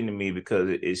interesting to me because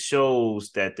it shows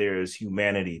that there's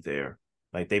humanity there.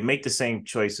 Like they make the same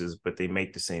choices, but they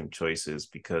make the same choices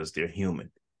because they're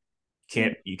human.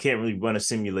 You can't really run a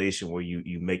simulation where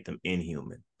you make them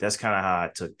inhuman. That's kind of how I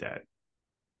took that.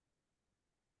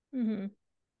 Mm-hmm.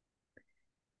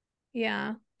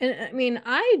 Yeah. And I mean,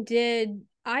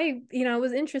 it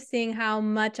was interesting how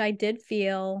much I did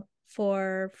feel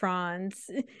for Franz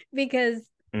because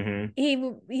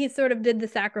Mm-hmm. he sort of did the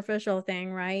sacrificial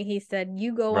thing, right? He said,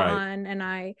 "You go Right, on and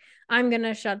I'm going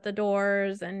to shut the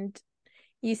doors." And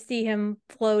you see him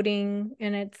floating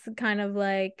and it's kind of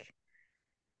like,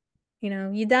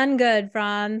 you done good,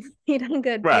 Franz. You done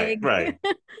good, right, pig. right.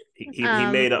 He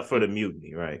um made up for the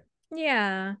mutiny, right?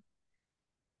 yeah.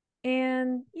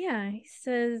 And yeah, he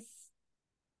says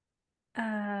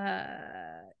uh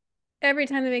every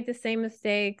time they make the same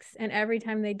mistakes and every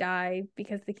time they die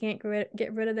because they can't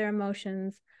get rid of their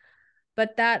emotions,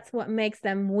 but that's what makes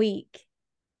them weak.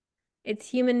 It's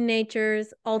human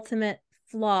nature's ultimate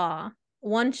flaw.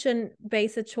 One shouldn't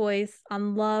base a choice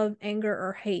on love, anger,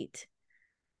 or hate.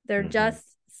 They're Mm-hmm.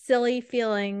 just silly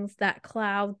feelings that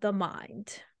cloud the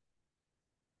mind.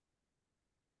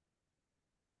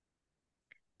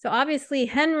 So obviously,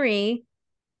 Henry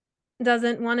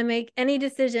doesn't want to make any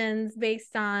decisions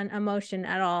based on emotion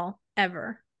at all,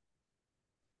 ever.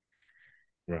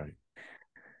 Right.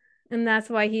 And that's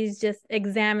why he's just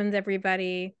examines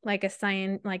everybody like a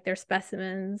science, like they're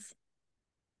specimens.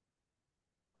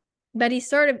 But he's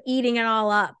sort of eating it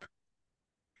all up,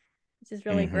 which is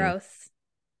really Mm-hmm. gross.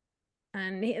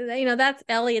 And that's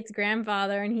Elliot's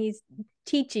grandfather, and he's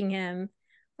teaching him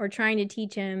or trying to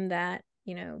teach him that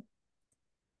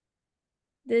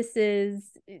this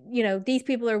is these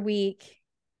people are weak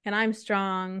and I'm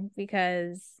strong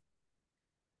because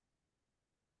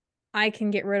I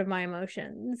can get rid of my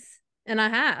emotions, and I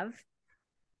have.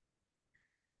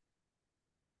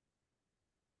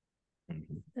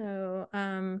 Mm-hmm. So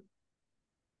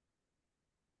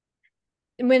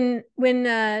when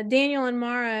Daniel and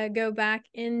Mara go back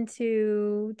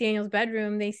into Daniel's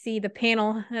bedroom, they see the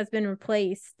panel has been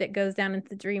replaced that goes down into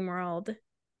the dream world,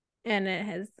 and it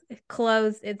has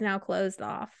closed. It's now closed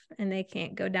off, and they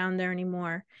can't go down there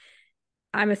anymore.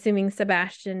 I'm assuming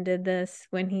Sebastian did this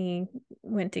when he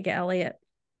went to get Elliot.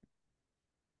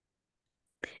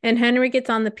 And Henry gets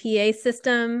on the PA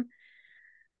system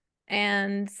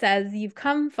and says, "You've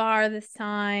come far this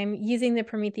time. Using the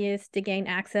Prometheus to gain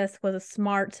access was a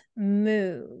smart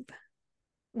move,"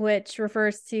 which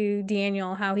refers to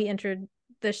Daniel, how he entered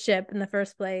the ship in the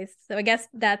first place. So I guess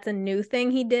that's a new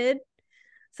thing he did,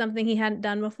 something he hadn't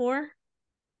done before.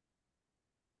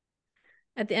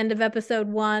 At the end of episode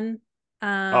 1,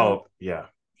 um, Oh, yeah.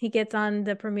 he gets on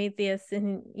the Prometheus,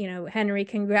 and Henry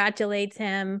congratulates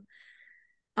him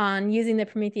on using the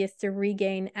Prometheus to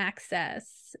regain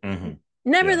access. Mm-hmm. Yeah.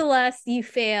 Nevertheless, you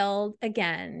failed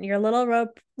again. Your little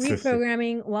rope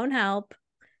reprogramming won't help.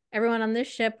 Everyone on this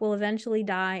ship will eventually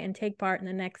die and take part in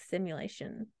the next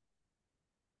simulation.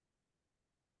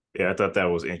 Yeah, I thought that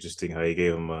was interesting how he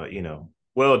gave him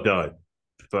well done.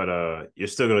 But you're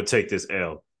still gonna take this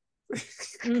L.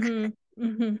 Mm-hmm.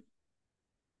 Mm-hmm.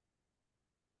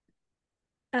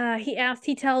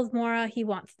 He tells Mora he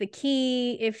wants the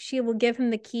key. If she will give him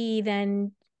the key,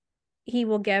 then he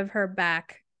will give her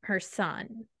back her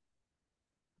son.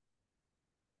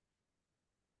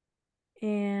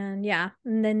 And yeah,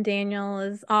 and then Daniel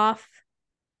is off.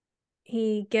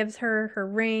 He gives her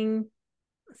ring,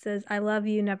 says, "I love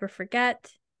you, never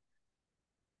forget."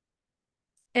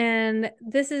 And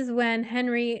this is when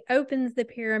Henry opens the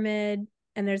pyramid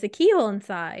and there's a keyhole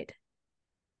inside.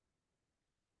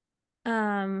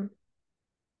 Um,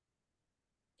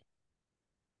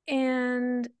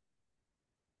 and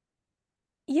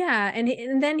yeah,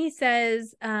 and then he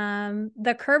says,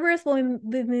 the Kerberos will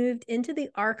be moved into the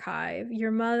archive.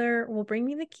 Your mother will bring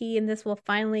me the key, and this will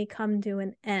finally come to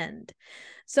an end.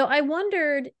 So I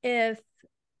wondered if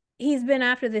he's been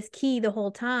after this key the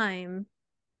whole time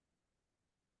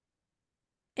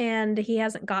and he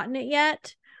hasn't gotten it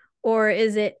yet, or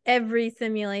is it every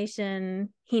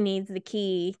simulation he needs the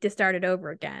key to start it over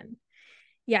again?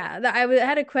 Yeah, I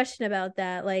had a question about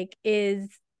that. Like, is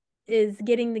is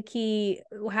getting the key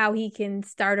how he can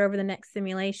start over the next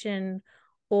simulation,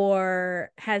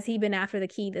 or has he been after the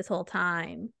key this whole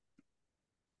time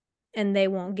and they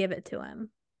won't give it to him?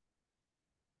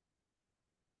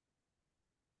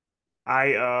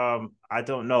 I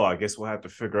don't know. I guess we'll have to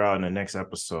figure out in the next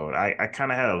episode. I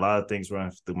kind of had a lot of things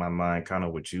running through my mind, kind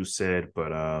of what you said,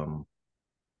 but I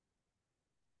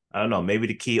don't know. Maybe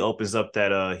the key opens up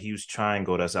that huge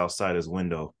triangle that's outside his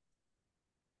window.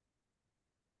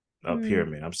 Mm,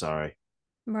 Pyramid. I'm sorry.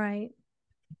 right.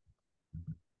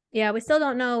 Yeah, we still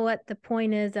don't know what the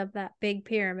point is of that big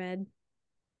pyramid.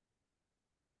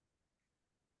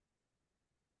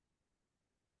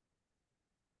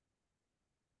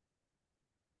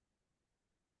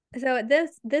 So at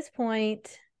this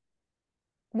point,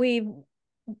 we've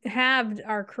halved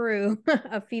our crew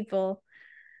of people,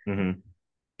 Mm-hmm.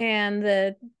 and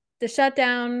the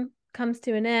shutdown comes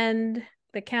to an end.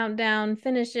 The countdown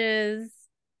finishes,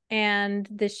 and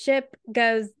the ship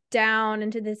goes down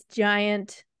into this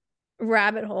giant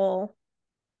rabbit hole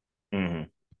Mm-hmm.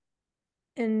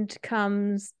 and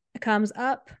comes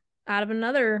up out of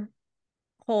another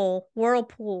hole,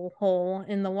 whirlpool hole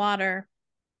in the water.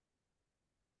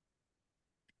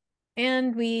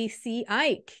 And we see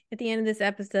Ike at the end of this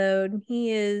episode.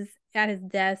 He is at his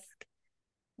desk,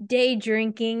 day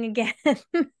drinking again.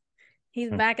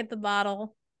 He's back at the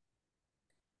bottle.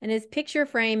 And his picture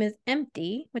frame is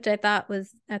empty, which I thought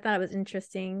it was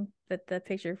interesting that the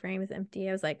picture frame is empty.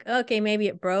 I was like, okay, maybe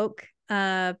it broke.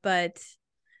 But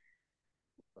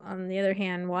on the other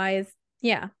hand, why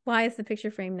is the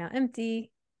picture frame now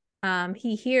empty?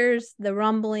 He hears the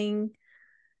rumbling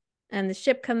and the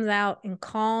ship comes out in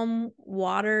calm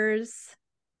waters.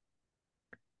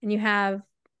 And you have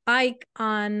Ike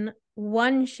on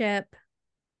one ship,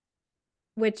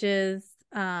 which is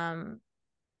that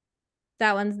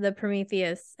one's the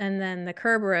Prometheus, and then the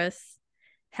Kerberos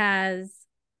has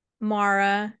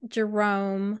Mara,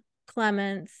 Jerome,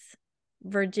 Clements,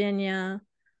 Virginia,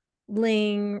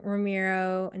 Ling,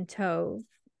 Ramiro, and Tove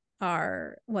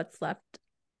are what's left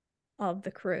of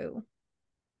the crew.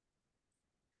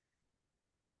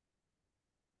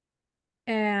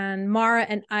 And Mara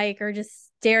and Ike are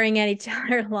just staring at each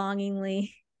other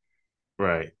longingly.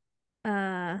 Right.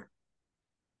 Uh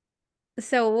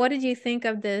so what did you think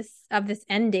of this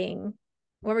ending?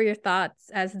 What were your thoughts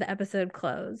as the episode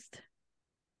closed?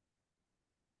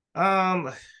 Um,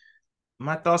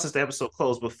 my thoughts as the episode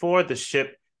closed, before the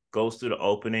ship goes through the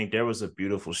opening, there was a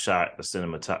beautiful shot,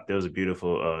 there was a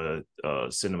beautiful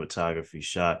cinematography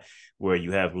shot where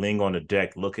you have Ling on the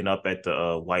deck looking up at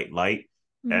the white light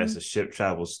as Mm-hmm. the ship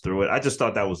travels through it. I just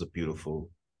thought that was a beautiful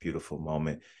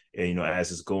moment. And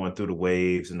as it's going through the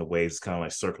waves, and the waves kind of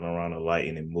like circling around the light,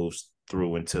 and it moves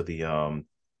through into the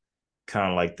kind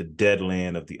of like the dead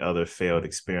land of the other failed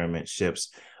experiment ships.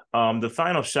 The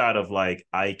final shot of like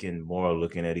Ike and Mora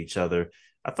looking at each other,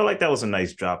 I felt like that was a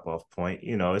nice drop off point.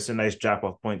 It's a nice drop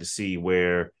off point to see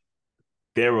where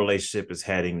their relationship is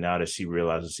heading now that she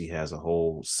realizes she has a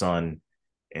whole son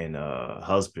and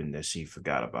husband that she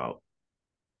forgot about.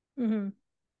 Mm-hmm.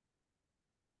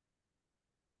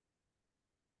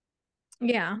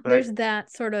 Yeah, But there's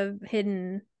that sort of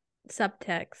hidden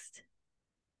subtext.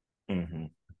 mm-hmm.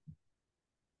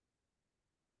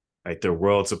 Like they're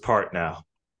worlds apart now.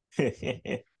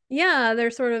 Yeah,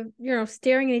 they're sort of,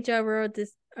 staring at each other at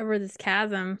this over this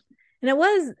chasm. And it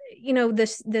was,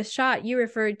 this shot you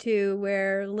referred to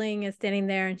where Ling is standing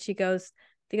there and she goes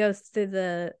through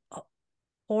the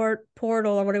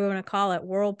portal, or what do we want to call it,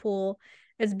 whirlpool.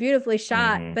 It's beautifully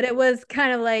shot, Mm-hmm. but it was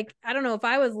kind of like, I don't know, if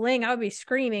I was Ling, I would be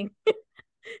screaming.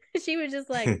 She was just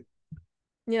like,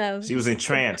 She was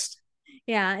entranced.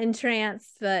 yeah,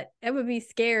 entranced, but it would be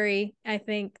scary, I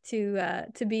think,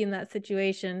 to be in that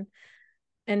situation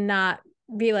and not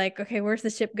be like, okay, where's the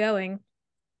ship going?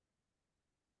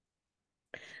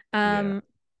 Yeah. um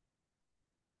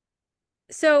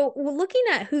so looking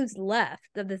at who's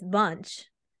left of this bunch,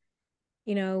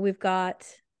 we've got,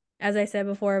 as I said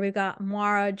before, we've got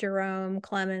Mara, Jerome,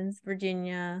 Clemens,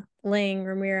 Virginia, Ling,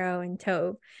 Ramiro, and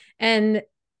Tove. And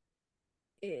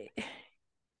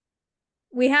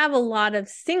we have a lot of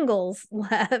singles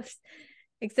left,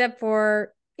 except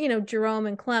for, Jerome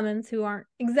and Clemens, who aren't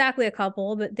exactly a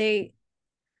couple, but they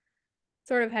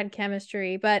sort of had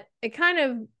chemistry. But it kind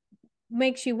of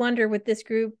makes you wonder with this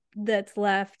group that's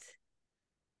left,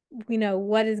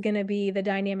 what is going to be the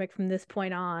dynamic from this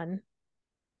point on.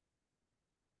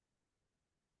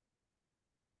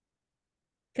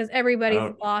 Because I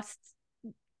don't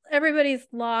everybody's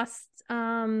lost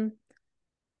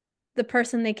the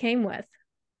person they came with,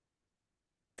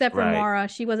 except for right. Mara.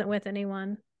 She wasn't with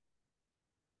anyone.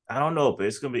 I don't know, but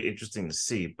it's gonna be interesting to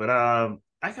see. But I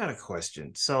got a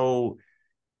question. So,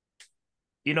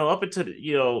 up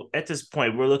until at this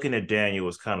point, we're looking at Daniel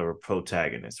as kind of a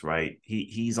protagonist, right?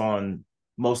 He's on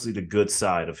mostly the good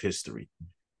side of history,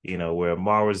 where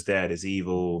Mara's dad is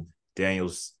evil,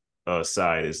 Daniel's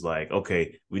side is like,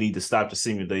 okay, we need to stop the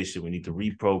simulation, we need to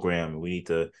reprogram, we need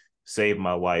to save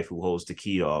my wife who holds the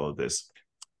key to all of this.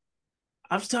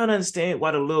 I'm just trying to understand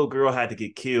why the little girl had to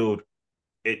get killed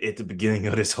at the beginning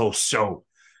of this whole show.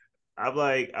 I'm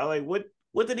like,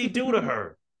 what did he do to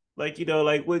her? Like,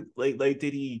 like what, like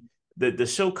did he? The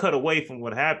show cut away from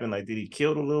what happened. Like, did he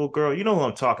kill the little girl? You know who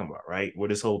I'm talking about, right? Where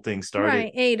this whole thing started.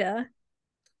 Right, Ada.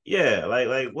 Yeah,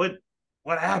 like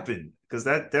what happened? Because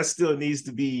that still needs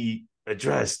to be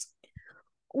addressed.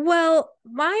 Well,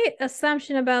 my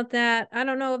assumption about that, I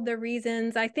don't know of the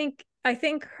reasons. I think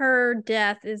her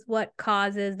death is what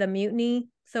causes the mutiny,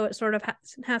 so it sort of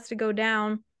has to go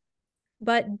down.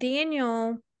 But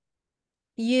Daniel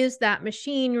used that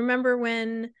machine. Remember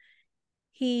when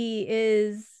he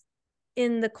is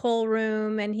in the coal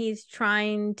room and he's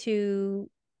trying to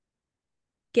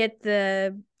get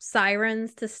the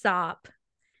sirens to stop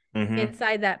Mm-hmm.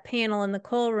 inside that panel in the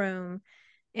coal room,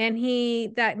 and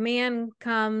that man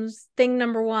comes, thing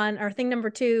number one or thing number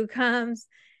two comes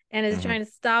and is Mm-hmm. trying to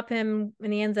stop him,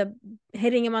 and he ends up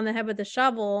hitting him on the head with a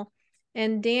shovel,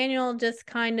 and Daniel just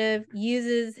kind of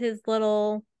uses his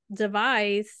little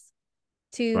device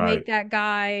to make Right. that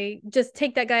guy, just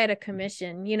take that guy out of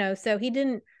commission, so he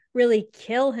didn't really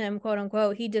kill him, quote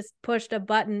unquote. He just pushed a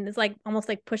button. It's like almost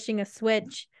like pushing a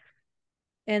switch,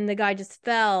 and the guy just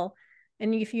fell.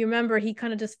 And if you remember, he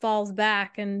kind of just falls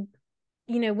back. And,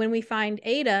 when we find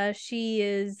Ada, she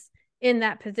is in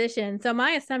that position. So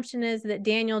my assumption is that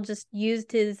Daniel just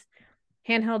used his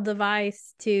handheld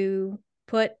device to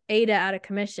put Ada out of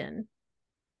commission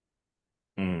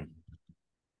Mm.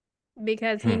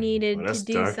 because he Well, needed to that's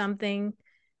do dark. something.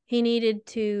 He needed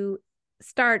to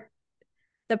start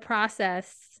the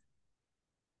process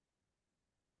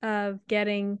of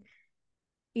getting,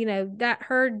 that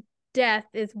her death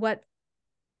is what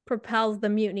propels the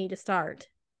mutiny to start.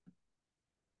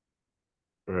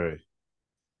 Right.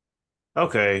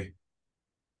 Okay.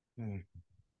 Hmm.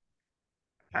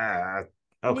 Ah,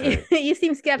 okay. You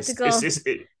seem It's skeptical.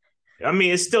 I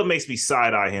mean, it still makes me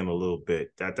side eye him a little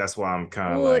bit. That's why I'm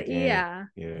kind of Well, like, yeah.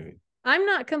 yeah. I'm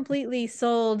not completely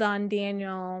sold on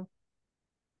Daniel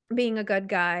being a good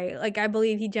guy. Like, I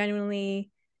believe he genuinely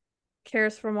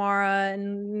cares for Mara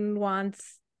and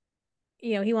wants,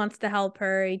 he wants to help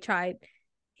her.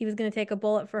 He was going to take a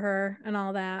bullet for her and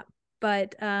all that.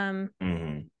 But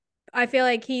Mm-hmm. I feel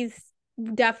like he's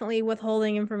definitely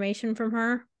withholding information from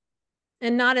her,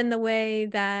 and not in the way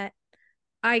that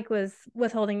Ike was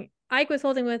withholding. Ike was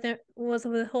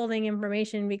withholding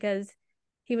information because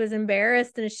he was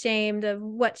embarrassed and ashamed of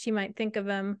what she might think of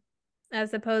him,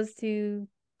 as opposed to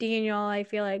Daniel. I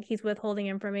feel like he's withholding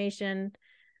information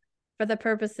for the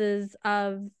purposes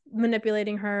of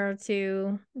manipulating her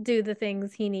to do the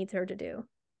things he needs her to do.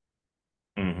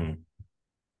 Mm-hmm.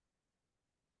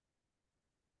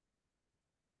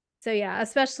 So yeah,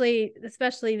 especially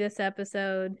this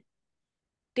episode,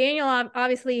 Daniel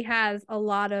obviously has a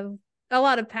lot of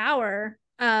power.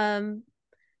 You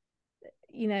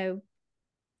know,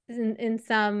 in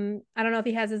some, I don't know if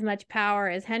he has as much power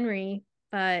as Henry,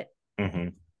 but Mm-hmm.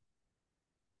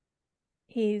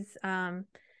 he's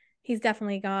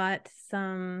definitely got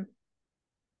some,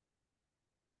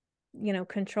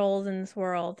 controls in this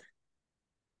world.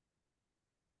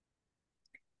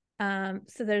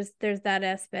 So there's that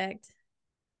aspect.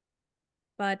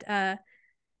 But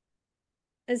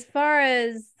as far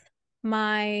as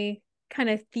my kind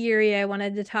of theory I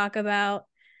wanted to talk about,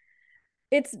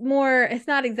 it's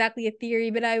not exactly a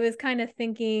theory, but I was kind of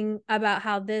thinking about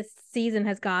how this season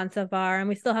has gone so far, and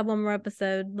we still have one more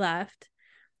episode left.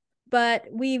 But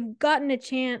we've gotten a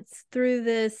chance through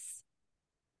this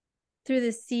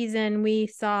season. We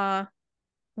saw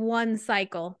one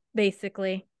cycle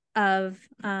basically of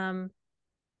the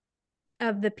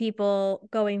people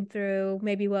going through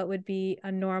maybe what would be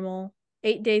a normal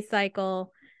 8-day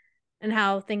cycle, and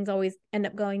how things always end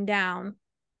up going down.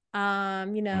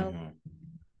 Um, you know, Mm-hmm.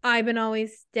 Ivan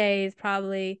always stays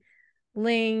probably.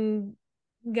 Ling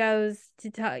goes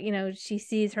to talk, she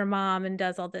sees her mom and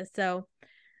does all this. So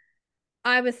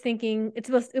I was thinking it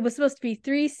was supposed to be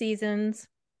 3 seasons,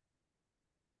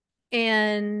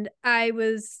 and I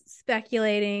was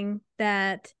speculating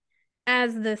that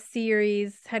as the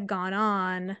series had gone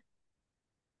on,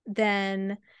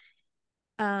 then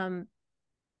um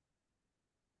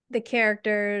the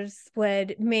characters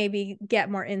would maybe get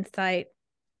more insight,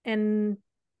 and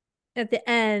at the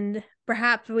end,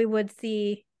 perhaps we would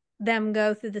see them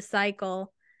go through the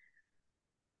cycle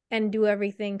and do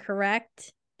everything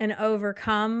correct and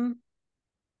overcome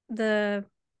the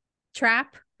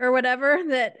trap or whatever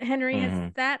that Henry has Mm-hmm.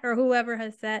 set or whoever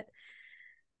has set.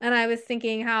 And I was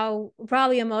thinking how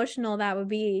probably emotional that would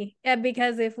be. Yeah,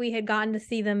 because if we had gotten to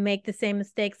see them make the same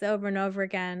mistakes over and over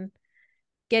again,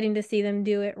 getting to see them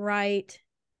do it right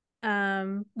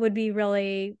would be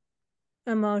really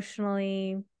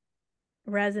emotionally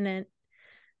resonant.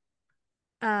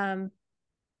 Um,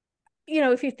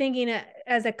 if you're thinking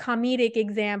as a comedic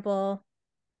example,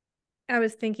 I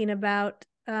was thinking about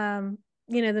the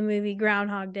movie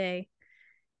Groundhog Day.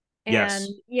 And Yes.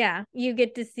 yeah, you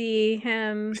get to see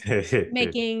him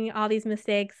making all these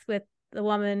mistakes with the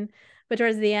woman, but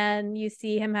towards the end, you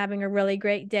see him having a really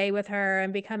great day with her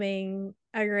and becoming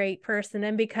a great person.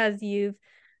 And because you've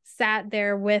sat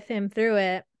there with him through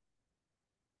it,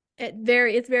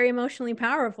 it's very emotionally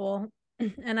powerful.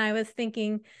 And I was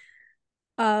thinking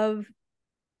of,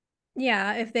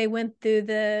 yeah, if they went through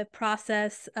the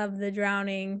process of the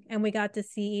drowning and we got to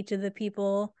see each of the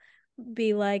people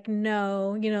be like,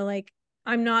 no, like,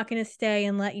 I'm not going to stay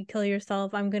and let you kill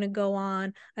yourself. I'm going to go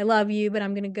on. I love you, but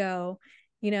I'm going to go,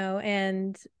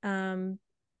 and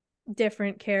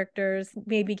different characters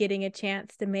maybe getting a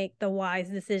chance to make the wise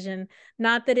decision.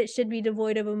 Not that it should be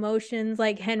devoid of emotions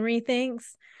like Henry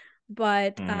thinks,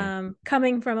 but Mm-hmm.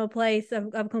 coming from a place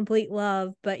of complete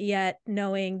love, but yet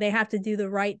knowing they have to do the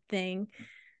right thing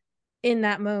in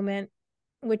that moment,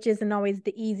 which isn't always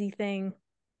the easy thing.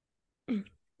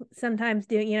 Sometimes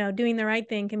doing the right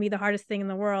thing can be the hardest thing in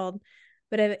the world,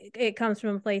 but if it comes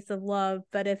from a place of love.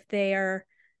 But if they are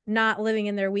not living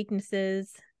in their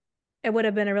weaknesses, it would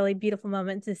have been a really beautiful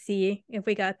moment to see if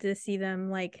we got to see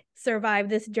them like survive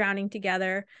this drowning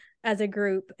together as a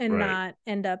group and Right. not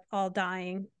end up all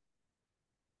dying.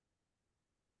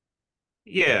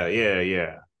 Yeah, yeah,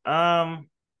 yeah. Um,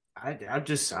 I'm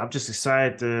just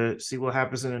excited to see what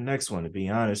happens in the next one, to be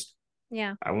honest.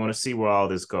 Yeah. I want to see where all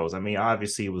this goes. I mean,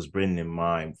 obviously it was written in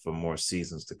mind for more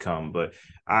seasons to come, but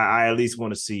I at least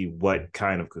want to see what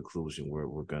kind of conclusion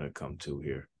we're gonna come to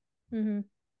here. Mm-hmm.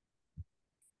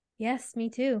 Yes, me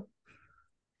too.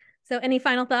 So any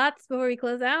final thoughts before we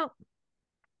close out?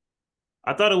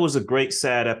 I thought it was a great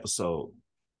sad episode.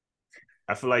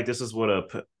 I feel like this is what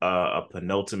a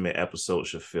penultimate episode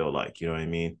should feel like. You know what I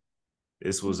mean?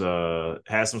 This was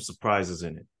had some surprises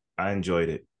in it. I enjoyed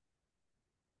it.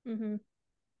 Mm-hmm.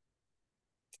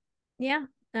 Yeah,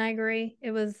 I agree.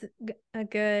 It was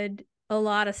a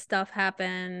lot of stuff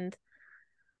happened,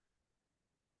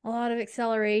 a lot of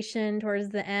acceleration towards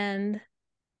the end,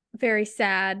 very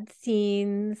sad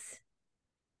scenes.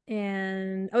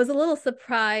 And I was a little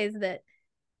surprised that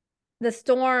the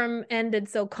storm ended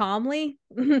so calmly.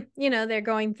 They're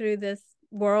going through this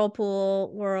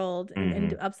whirlpool world and Mm-hmm.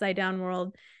 into upside down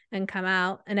world and come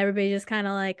out, and everybody just kind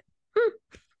of like,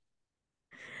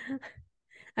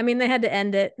 I mean, they had to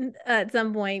end it at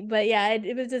some point, but yeah,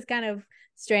 it was just kind of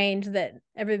strange that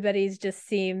everybody's just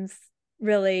seems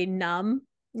really numb,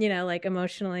 like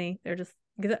emotionally. They're just,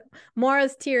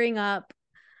 Maura's tearing up,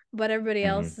 but everybody Mm-hmm.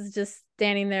 else is just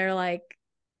standing there like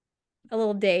a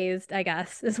little dazed, I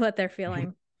guess, is what they're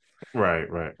feeling. Right,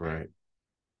 right, right.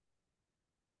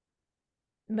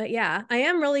 But yeah, I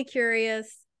am really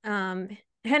curious.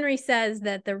 Henry says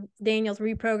that the Daniel's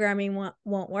reprogramming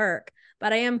won't work,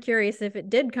 but I am curious if it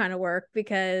did kind of work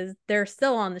because they're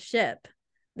still on the ship.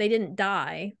 They didn't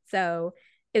die. So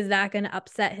is that going to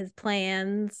upset his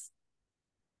plans?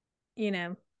 You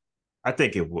know, I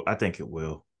think it will. I think it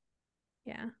will.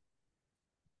 yeah.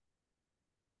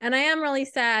 And I am really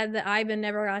sad that Ivan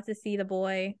never got to see the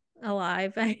boy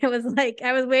alive. I was like,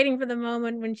 I was waiting for the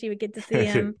moment when she would get to see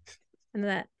him, and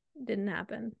that didn't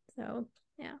happen. So,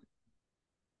 yeah.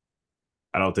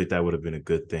 I don't think that would have been a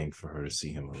good thing for her to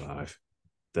see him alive.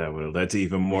 That would have led to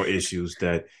even more issues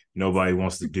that nobody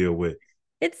wants to deal with.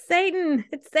 It's Satan.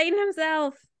 It's Satan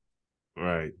himself.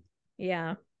 Right.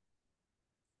 Yeah.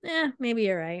 Maybe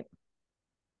you're right.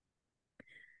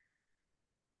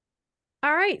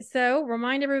 All right. So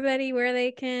remind everybody where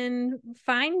they can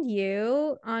find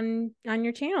you on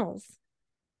your channels.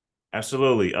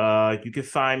 Absolutely. You can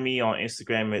find me on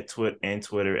Instagram and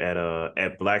Twitter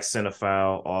at Black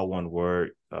Cinephile, all one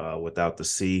word, without the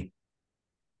C.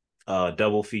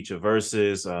 Double feature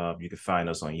verses. You can find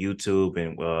us on YouTube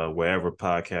and wherever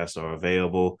podcasts are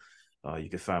available. You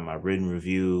can find my written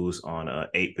reviews on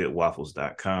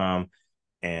 8bitwaffles.com.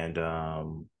 And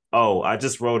I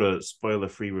just wrote a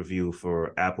spoiler-free review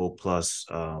for Apple Plus,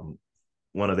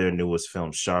 one of their newest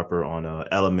films, Sharper, on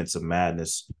Elements of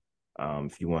Madness.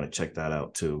 if you want to check that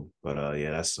out too. But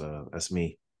yeah, that's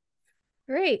me.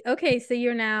 Great. Okay, so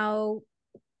you're now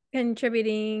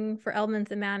contributing for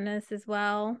Elements of Madness as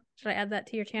well. Should I add that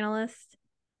to your channel list?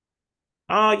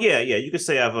 Yeah, you could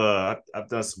say I've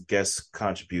done some guest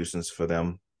contributions for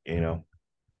them, you know.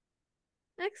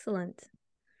 Excellent.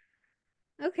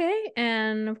 Okay,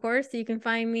 and of course you can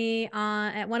find me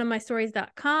on at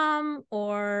oneofmystories.com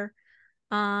or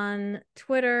on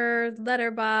Twitter,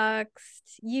 Letterboxd,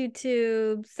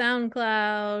 YouTube,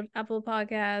 SoundCloud, Apple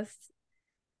Podcasts,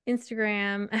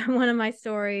 Instagram, and one of my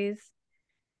stories.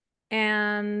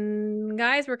 And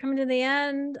guys, we're coming to the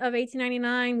end of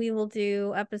 1899. We will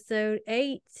do episode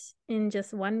 8 in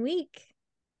just 1 week.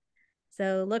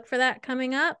 So look for that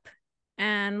coming up.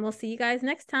 And we'll see you guys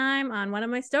next time on one of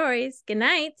my stories. Good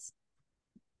night.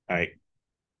 All right.